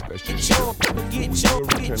yours. this special Get show. yours. Get We yours. will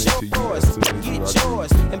return Get it to you yours. as soon as you Get are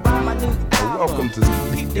yours. ready. And buy my new album. Welcome to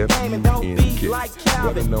Peep the game and don't be CFUNK, like better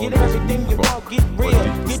Calvin. known Get as everything you Funk, want. Get but real.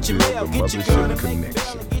 deeper Get still, your mail. the Get your Mothership girl to make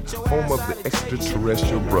Connection, it. Get your home ass of the out of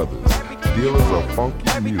extraterrestrial brothers, dealers of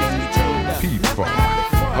funky music, P-Funk,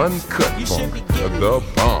 Uncut Funk, the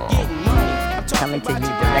bomb. money. I'm talking Coming to about you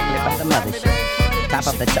your directly from the money. mothership. top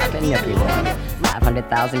of the chocolate Milky Way.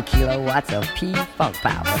 500,000 kilowatts of P-Funk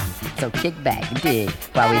power. So kick back, dig,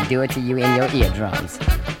 while we do it to you in your eardrums.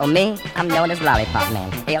 Oh, me? I'm known as Lollipop Man,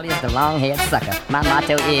 alias the long-haired sucker. My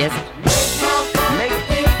motto is...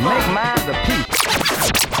 Make mine the P.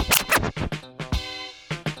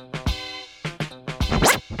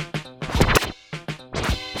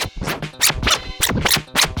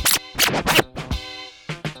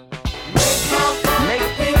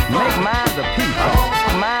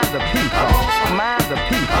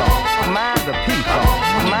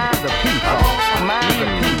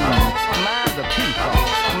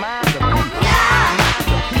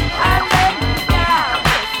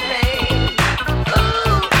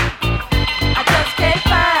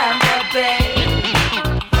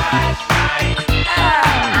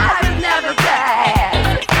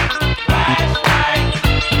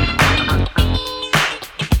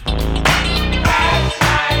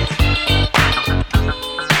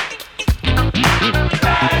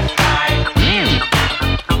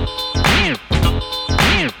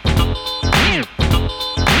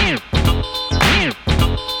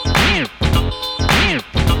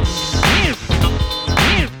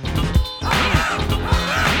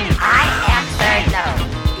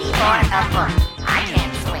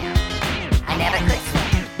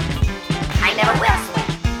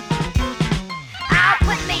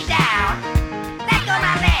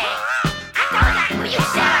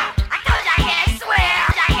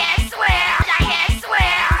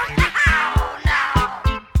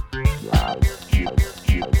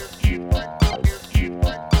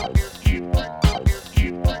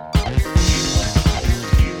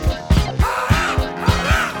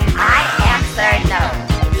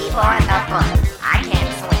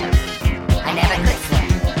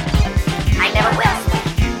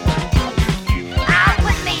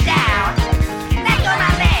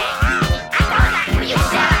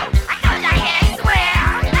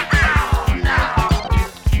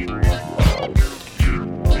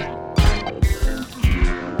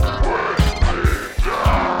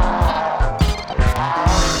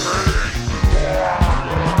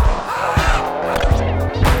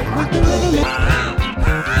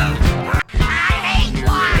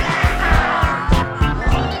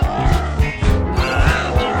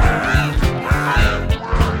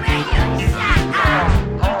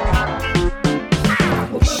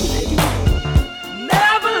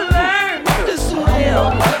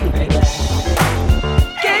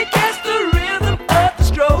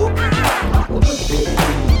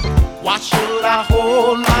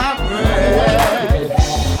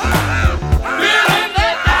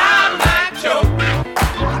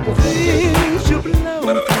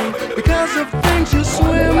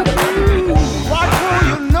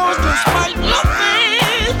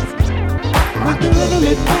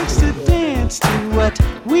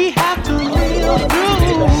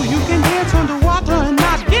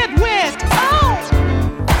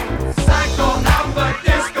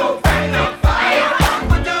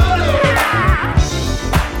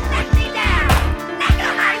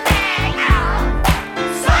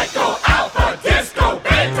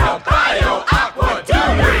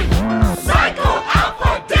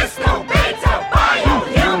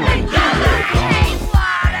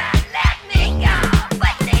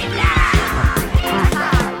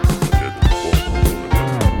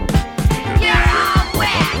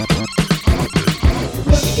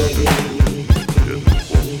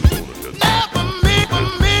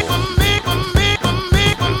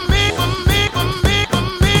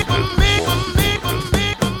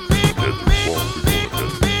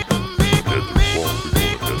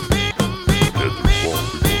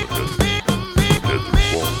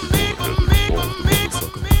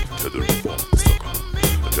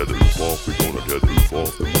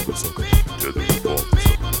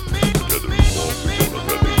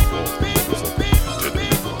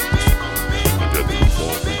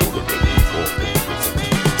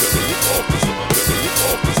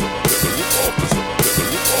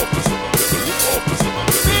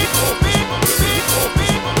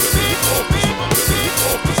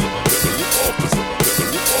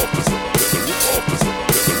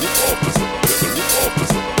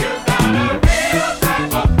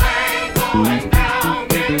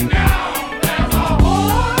 Going down.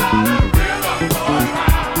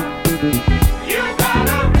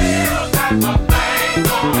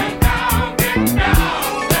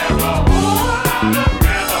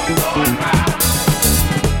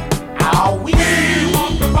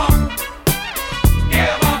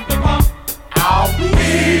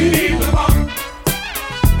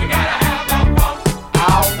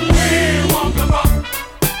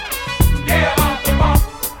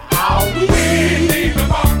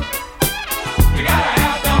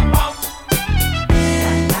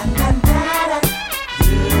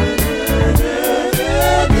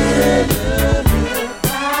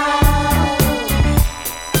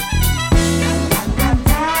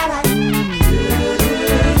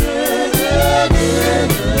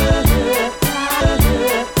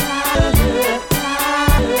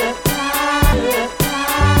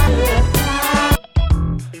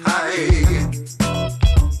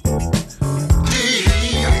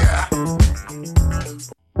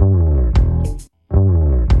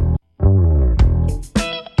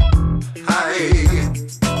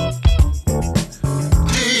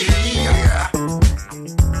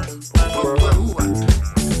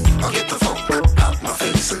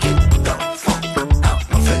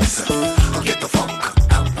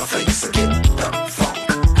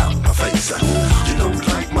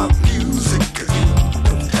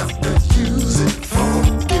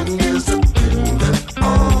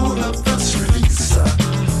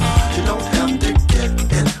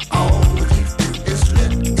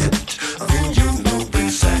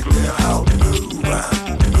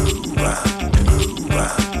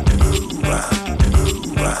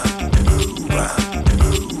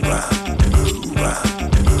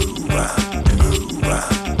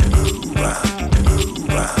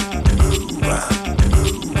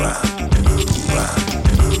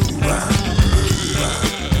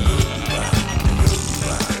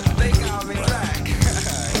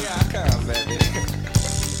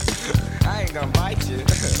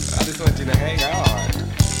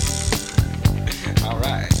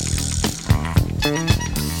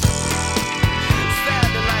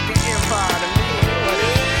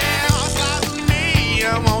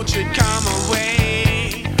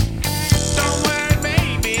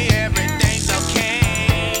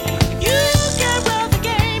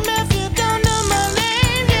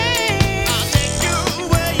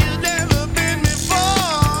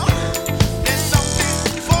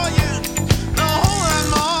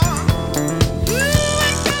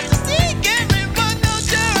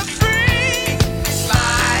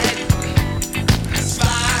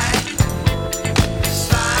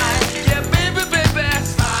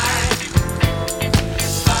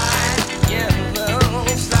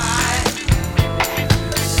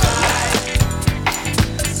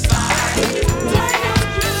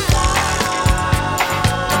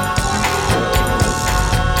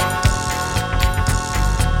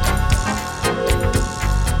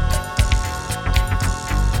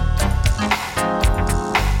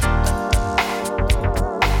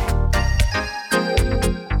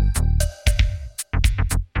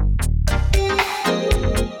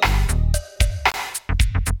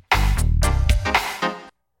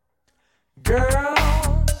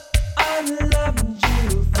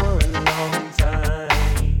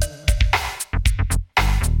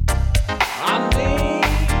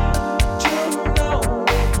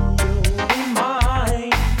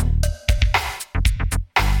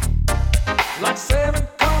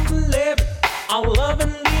 love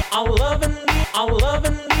and leave, I will love and leave, I will love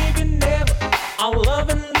and leave you never. I will love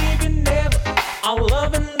and leave you never. I will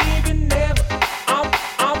love and leave you never.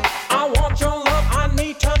 I want your love. I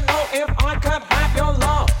need to know if I could have your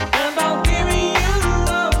love. And I'll give you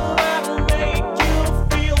love that'll make you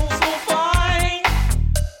feel so fine.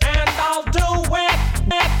 And I'll do it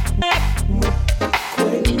with the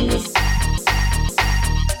quickness.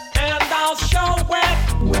 And I'll show it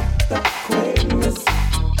with the quickness.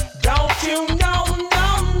 Don't you know,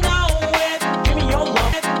 no it. Give me your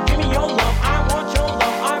love, give me your love. I want your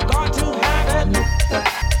love, I've got to have it.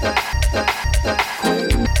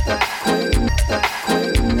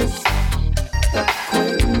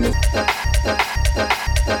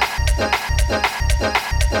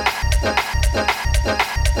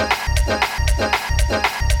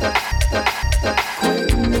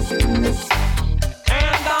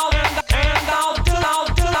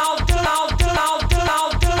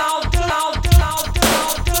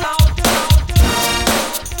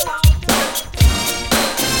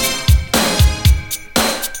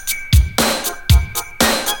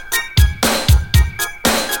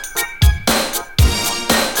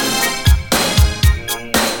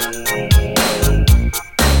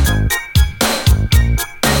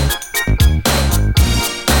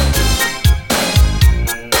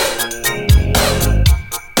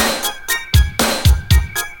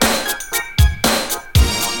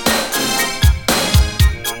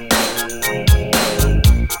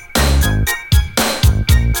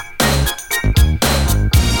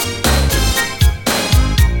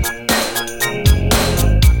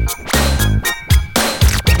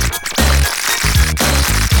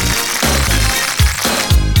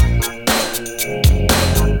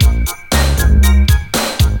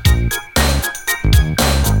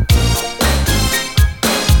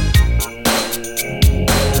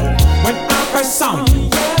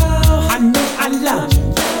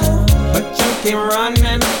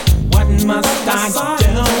 Running, what must I do?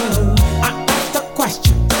 I asked a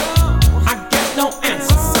question, I get no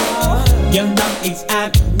answers. Your love eats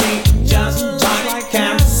at me just like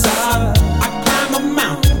cancer. I climb a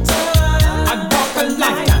mountain, I walk a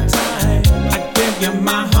lifetime. I give you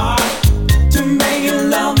my heart to make you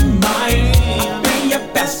love mine. I'll be your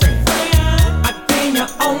best friend, I'll be your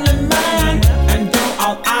only man, and do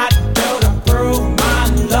all I do to prove my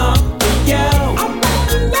love to you.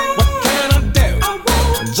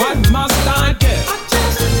 What must I do?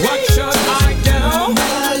 What should I do?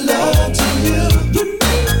 My love to you. You need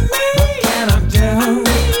me. What can I do?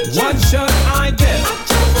 What should I do?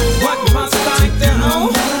 What must I do?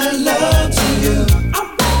 My love to you.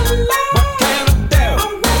 What can I do?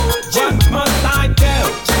 What must I do?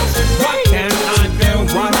 What can I do?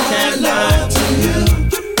 What can I do?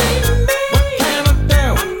 What can I do?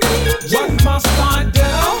 What must I do?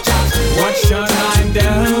 What should I do?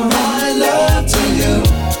 My love to you.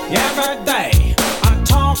 Every day I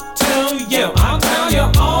talk to you, I'll tell you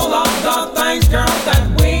all of the things, girl, that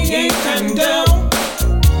we can do.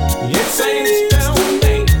 You say it's to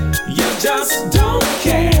me, you just don't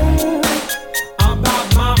care about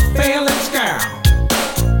my feelings, girl.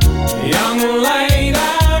 Young lady,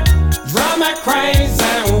 drive me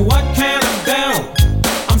crazy, what can I do?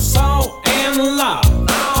 I'm so in love,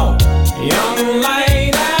 oh, young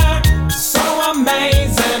lady, so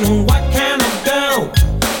amazing, what can I do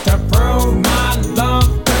to prove my love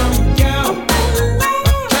to you?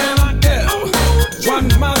 What can I do? What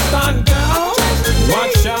must I do? What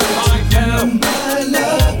should I do? My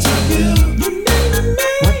love to you.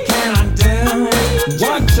 What can I do?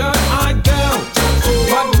 What should I do?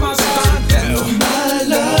 What must I do? My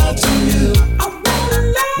love to you.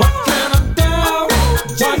 What can I do?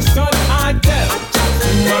 What should I do?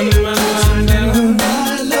 What must I do?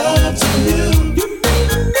 My love to you.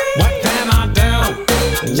 What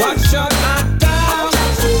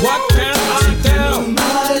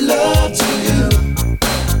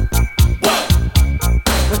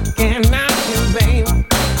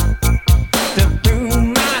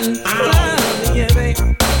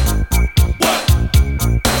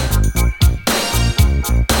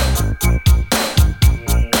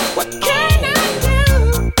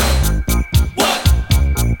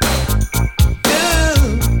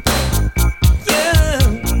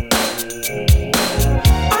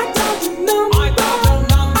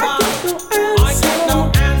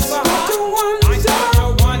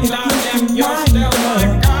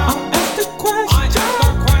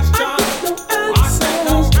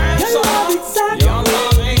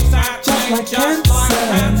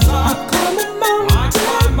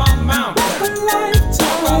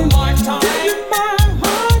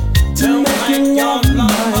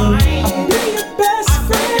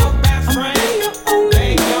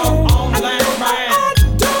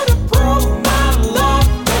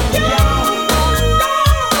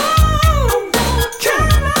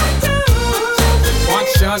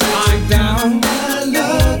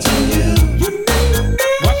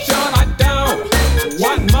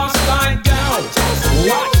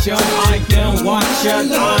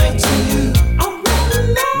should I do?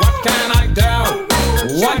 What can I do?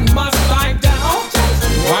 What must I do?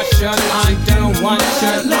 What should I do? What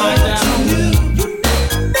should I do?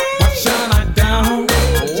 What should I do?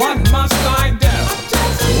 What must I do?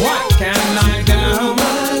 What can I do?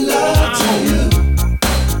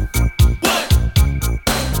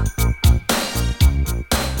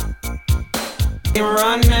 You're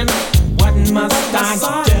running. What must I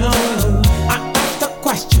do? I ask the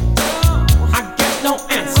question. I get no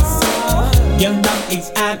answers. Your love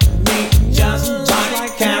eats at me just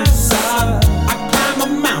like cancer. I climb a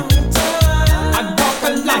mountain. I walk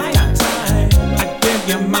a lifetime. I give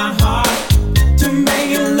you my heart to make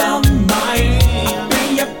you love mine. I'll be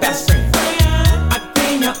your best friend. I'll be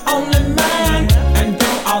your only man. And do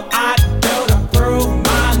all I do to prove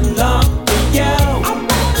my love to you.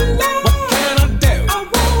 What can I do?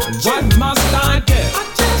 What must I do?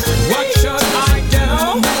 What should I do?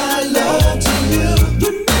 My love to you.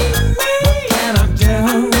 What can I do?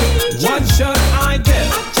 What should I do?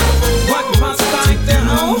 What must I do?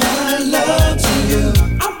 My love to you.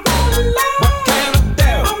 What can I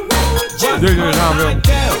do? What DJ must I Tomville.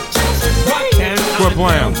 do? What can Quit I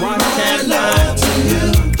playing. do? What can I do?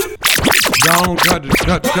 Don't cut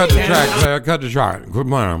the track, player. Cut the track. Quit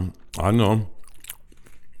playing. I know.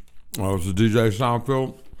 Oh, it's the DJ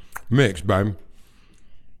Seinfeld mix, baby.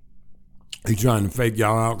 He trying to fake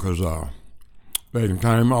y'all out because they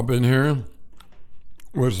came up in here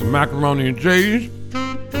with some macaroni and cheese.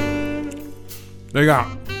 They got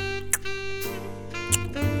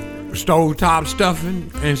stovetop stuffing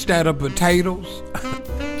instead of potatoes.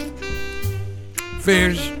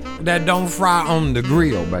 Fish that don't fry on the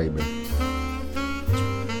grill, baby.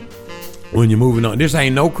 When you're moving on, this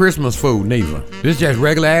ain't no Christmas food neither. This just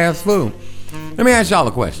regular ass food. Let me ask y'all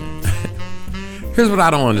a question. Here's what I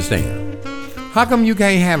don't understand. How come you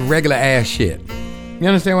can't have regular ass shit? You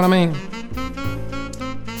understand what I mean?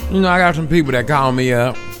 You know, I got some people that call me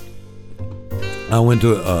up. I went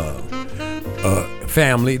to a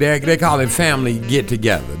family. They call it family get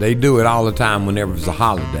together. They do it all the time whenever it's a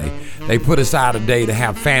holiday. They put aside a day to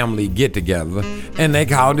have family get together, and they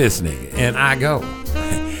call this nigga, and I go.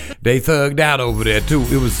 They thugged out over there too.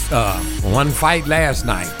 It was one fight last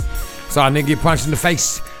night. Saw a nigga get punched in the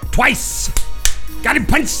face twice. Got him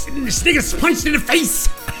punched, and this nigga's punched in the face.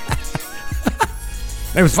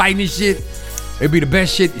 They was fighting this shit. It'd be the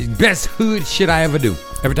best hood shit I ever do.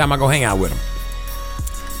 Every time I go hang out with them.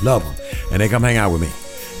 Love them. And they come hang out with me.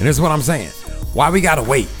 And this is what I'm saying. Why we gotta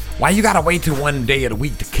wait? Why you gotta wait till one day of the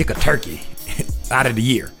week to kick a turkey out of the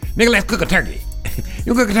year? Nigga, let's cook a turkey.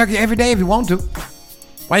 You can cook a turkey every day if you want to.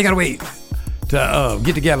 Why you gotta wait to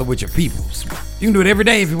get together with your peoples? You can do it every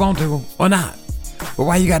day if you want to or not. But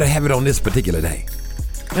why you gotta have it on this particular day?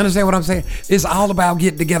 You understand what I'm saying? It's all about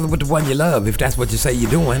getting together with the one you love, if that's what you say you're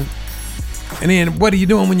doing. And then what are you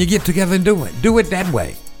doing when you get together and do it? Do it that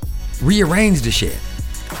way. Rearrange the shit.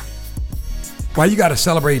 Why you gotta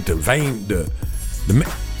celebrate the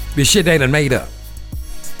shit they done made up?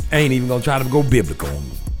 I ain't even gonna try to go biblical.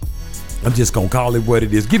 I'm just gonna call it what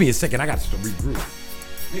it is. Give me a second, I got to regroup.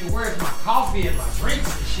 Nigga, where's my coffee and my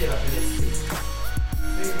drinks and shit up in this shit?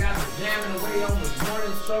 Nigga got me jamming away on this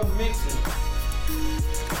morning show mixing.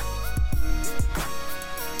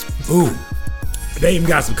 Ooh, they even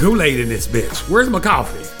got some Kool-Aid in this bitch. Where's my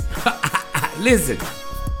coffee? Listen,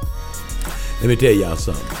 let me tell y'all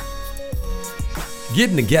something.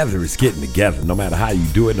 Getting together is getting together, no matter how you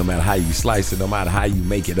do it, no matter how you slice it, no matter how you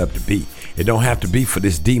make it up to be. It don't have to be for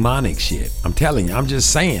this demonic shit. I'm telling you, I'm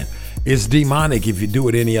just saying, it's demonic if you do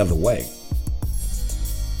it any other way.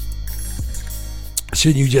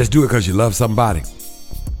 Shouldn't you just do it because you love somebody?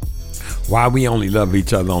 Why we only love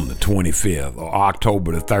each other on the 25th or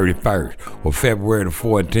October the 31st or February the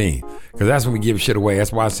 14th? Because that's when we give shit away.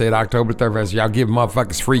 That's why I said October 31st. Y'all give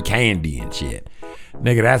motherfuckers free candy and shit.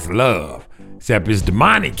 Nigga, that's love. Except it's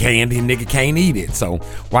demonic candy, nigga can't eat it. So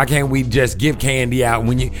why can't we just give candy out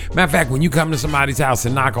when you... Matter of fact, when you come to somebody's house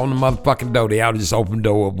and knock on the motherfucking door, they ought to just open the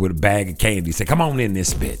door up with a bag of candy. Say, come on in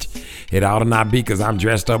this bitch. It ought to not be because I'm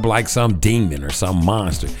dressed up like some demon or some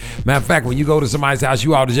monster. Matter of fact, when you go to somebody's house,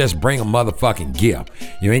 you ought to just bring a motherfucking gift.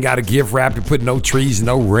 You ain't got a gift wrap to put no trees,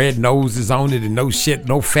 no red noses on it, and no shit,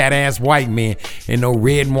 no fat ass white man, and no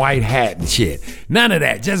red and white hat and shit. None of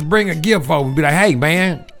that. Just bring a gift over and be like, hey,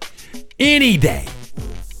 man, any day.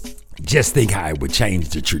 Just think how it would change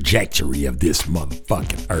the trajectory of this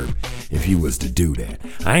motherfucking earth if you was to do that.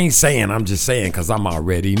 I ain't saying, I'm just saying because I'm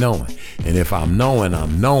already knowing. And if I'm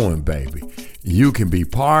knowing, baby. You can be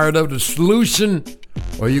part of the solution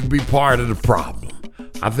or you can be part of the problem.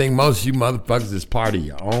 I think most of you motherfuckers is part of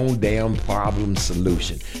your own damn problem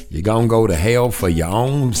solution. You're gonna go to hell for your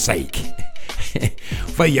own sake.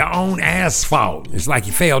 For your own asphalt. It's like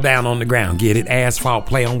you fell down on the ground. Get it? Asphalt,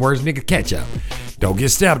 play on words, nigga, catch up. Don't get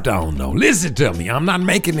stepped on, though. Listen to me. I'm not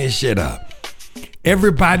making this shit up.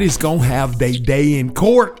 Everybody's gonna have their day in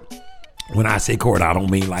court. When I say court, I don't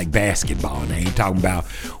mean like basketball. And I ain't talking about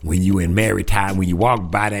when you in maritime, when you walk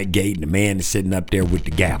by that gate and the man is sitting up there with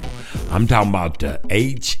the gavel. I'm talking about the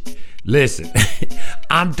Listen,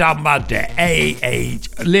 I'm talking about the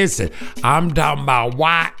Listen, I'm talking about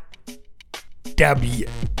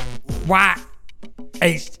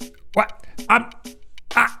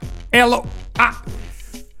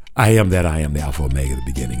I am that I am, the Alpha Omega, the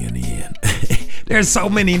beginning and the end. There's so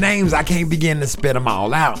many names, I can't begin to spit them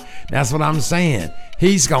all out. That's what I'm saying.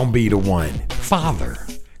 He's going to be the one. Father.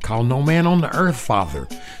 Call no man on the earth Father.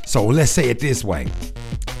 So let's say it this way.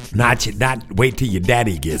 Not wait till your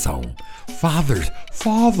daddy gets home. Father's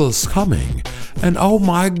coming. And oh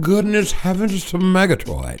my goodness, heavens to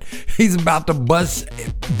Megatroid. He's about to bust.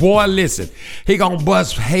 Boy, listen. He gonna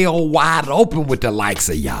bust hell wide open with the likes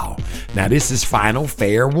of y'all. Now this is final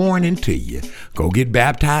fair warning to you. Go get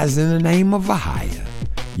baptized in the name of Ahia.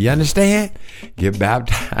 You understand? Get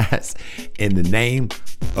baptized in the name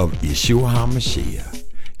of Yeshua HaMashiach.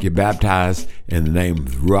 Get baptized in the name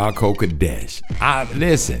of Ruach HaKodesh.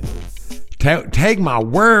 Listen. Take my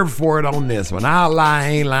word for it on this one. I'll lie,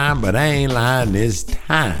 ain't lying, but I ain't lying this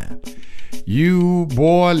time. You,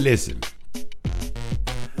 boy, listen.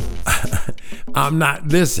 I'm not,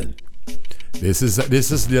 listen. This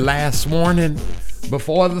is the last warning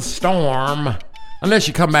before the storm. Unless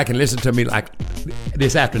you come back and listen to me like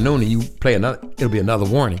this afternoon and you play another, it'll be another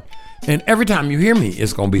warning. And every time you hear me,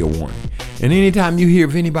 it's going to be a warning. And anytime you hear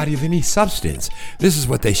of anybody of any substance, this is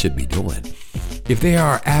what they should be doing. If they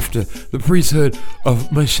are after the priesthood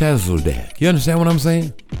of Melchizedek, you understand what I'm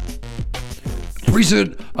saying?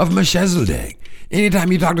 Priesthood of Melchizedek.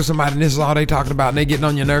 Anytime you talk to somebody and this is all they talking about and they getting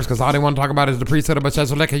on your nerves because all they want to talk about is the priesthood of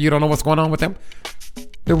Melchizedek and you don't know what's going on with them,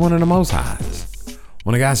 they're one of the Most Highs.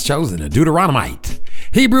 One of the guys chosen, a Deuteronomite,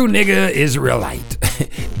 Hebrew nigga, Israelite,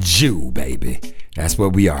 Jew, baby. That's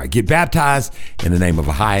what we are. Get baptized in the name of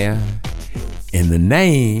Ahia, in the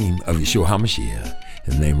name of Yeshua HaMashiach,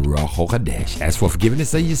 in the name of Ruach HaKodesh. Ask for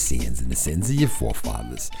forgiveness of your sins and the sins of your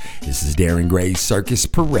forefathers. This is Darren Gray's Circus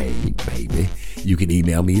Parade, baby. You can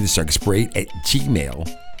email me,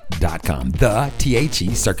 thecircusparade@gmail.com. The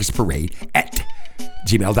THE Circus Parade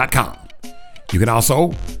 @gmail.com. You can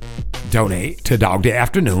also donate to Dog Day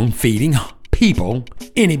Afternoon, feeding people,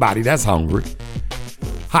 anybody that's hungry,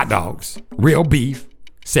 hot dogs, real beef,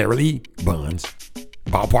 Sara Lee buns,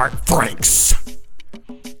 ballpark franks.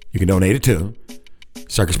 You can donate it to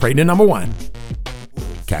Circus Parade #1.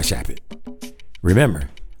 Cash App it. Remember,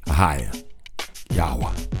 Ahia,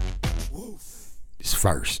 Yahweh is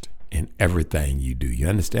first in everything you do. You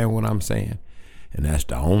understand what I'm saying? And that's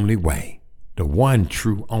the only way, the one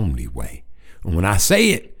true only way. And when I say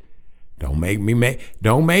it, don't make me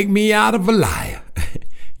out of a liar.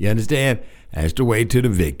 You understand? That's the way to the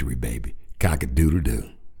victory, baby. Cock-a-doodle-doo.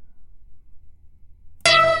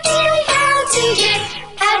 How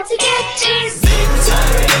to get to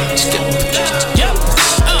victory. Yep.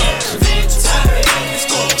 Victory.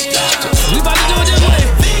 We about to do it this way.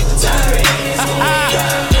 Victory.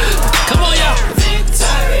 Come on, y'all.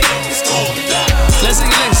 Victory. Let's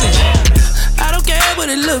sing it, let's sing it. I don't care what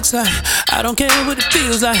it looks like. I don't care what it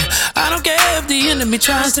feels like. I don't care if the enemy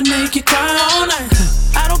tries to make you cry all night.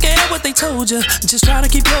 I don't care what they told you, just try to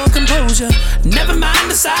keep your composure. Never mind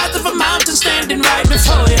the size of a mountain standing right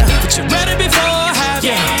before you. But you're ready before have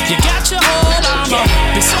you. You got your whole armor.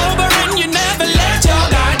 Be sober and you never let your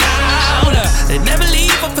guard down. They never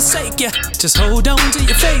leave or forsake you. Just hold on to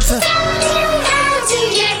your faith.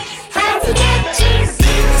 How to get to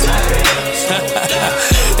victory.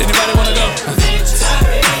 Anybody wanna go?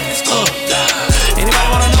 Anybody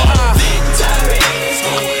wanna know how?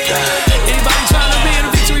 Anybody trying to be in a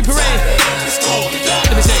victory parade?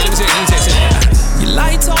 Let me say it. Your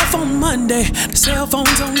lights off on Monday, the cell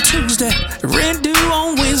phones on Tuesday, rent due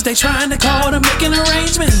on Wednesday, trying to call to make an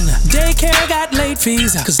arrangement. Daycare got late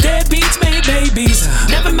fees, cause deadbeats made babies.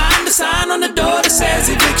 Never mind the sign on the door that says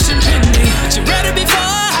eviction pending. But you're ready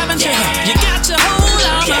before, haven't you? You got your whole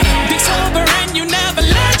armor. Be sober and you never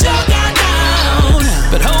let your guard down.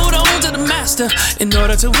 But hold on to the master, in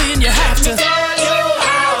order to win you have to.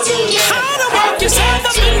 How to work yourself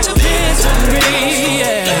up into victory,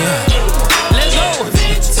 yeah. Let's go.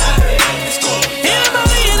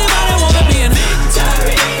 Anybody wanna be in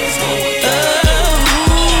victory?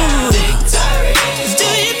 Do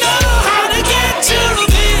you know how to get to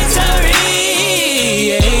victory?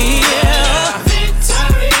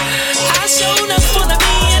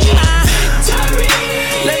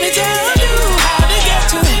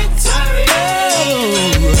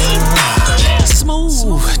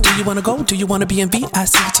 I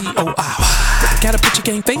gotta put your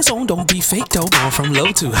gang face on, don't be fake though, going from low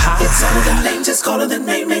to high. It's all of the name, just call it the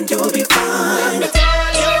name and you'll be fine. Let me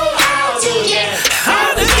tell you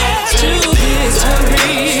how to get to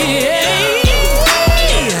victory.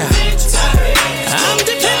 I'm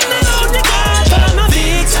depending on the God for my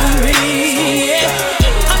victory.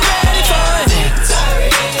 I'm ready for it.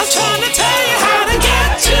 I'm trying to tell you how to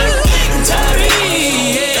get to victory.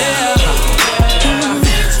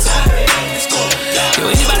 Yo,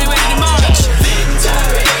 anybody ready to march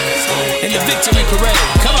in the victory parade?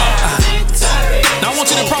 Come on. Now I want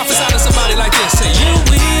you to prophesy to somebody like this. Say, you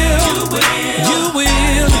will win.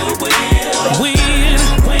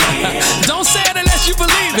 Don't say it unless you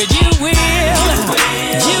believe it. You will win.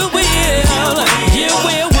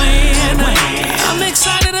 I'm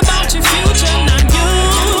excited about your future. Now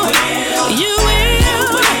you will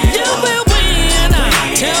win.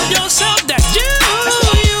 Tell yourself that you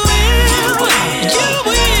will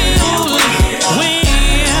win.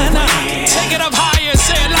 Take it up higher,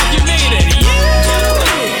 say it like you mean it. You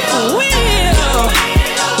will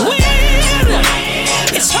win.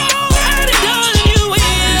 It's already done. You will.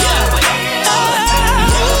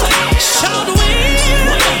 Shout win.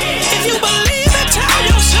 If you believe it, tell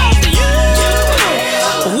yourself that you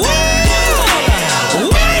will win.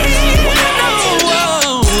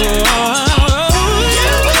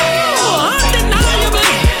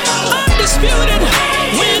 Undeniably, undisputed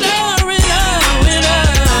winner.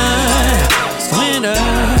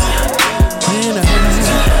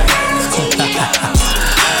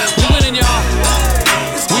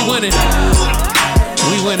 We winning, y'all.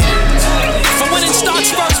 We winning. For winning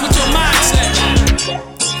starts first with your mindset.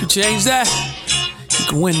 You change that, you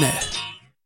can win that.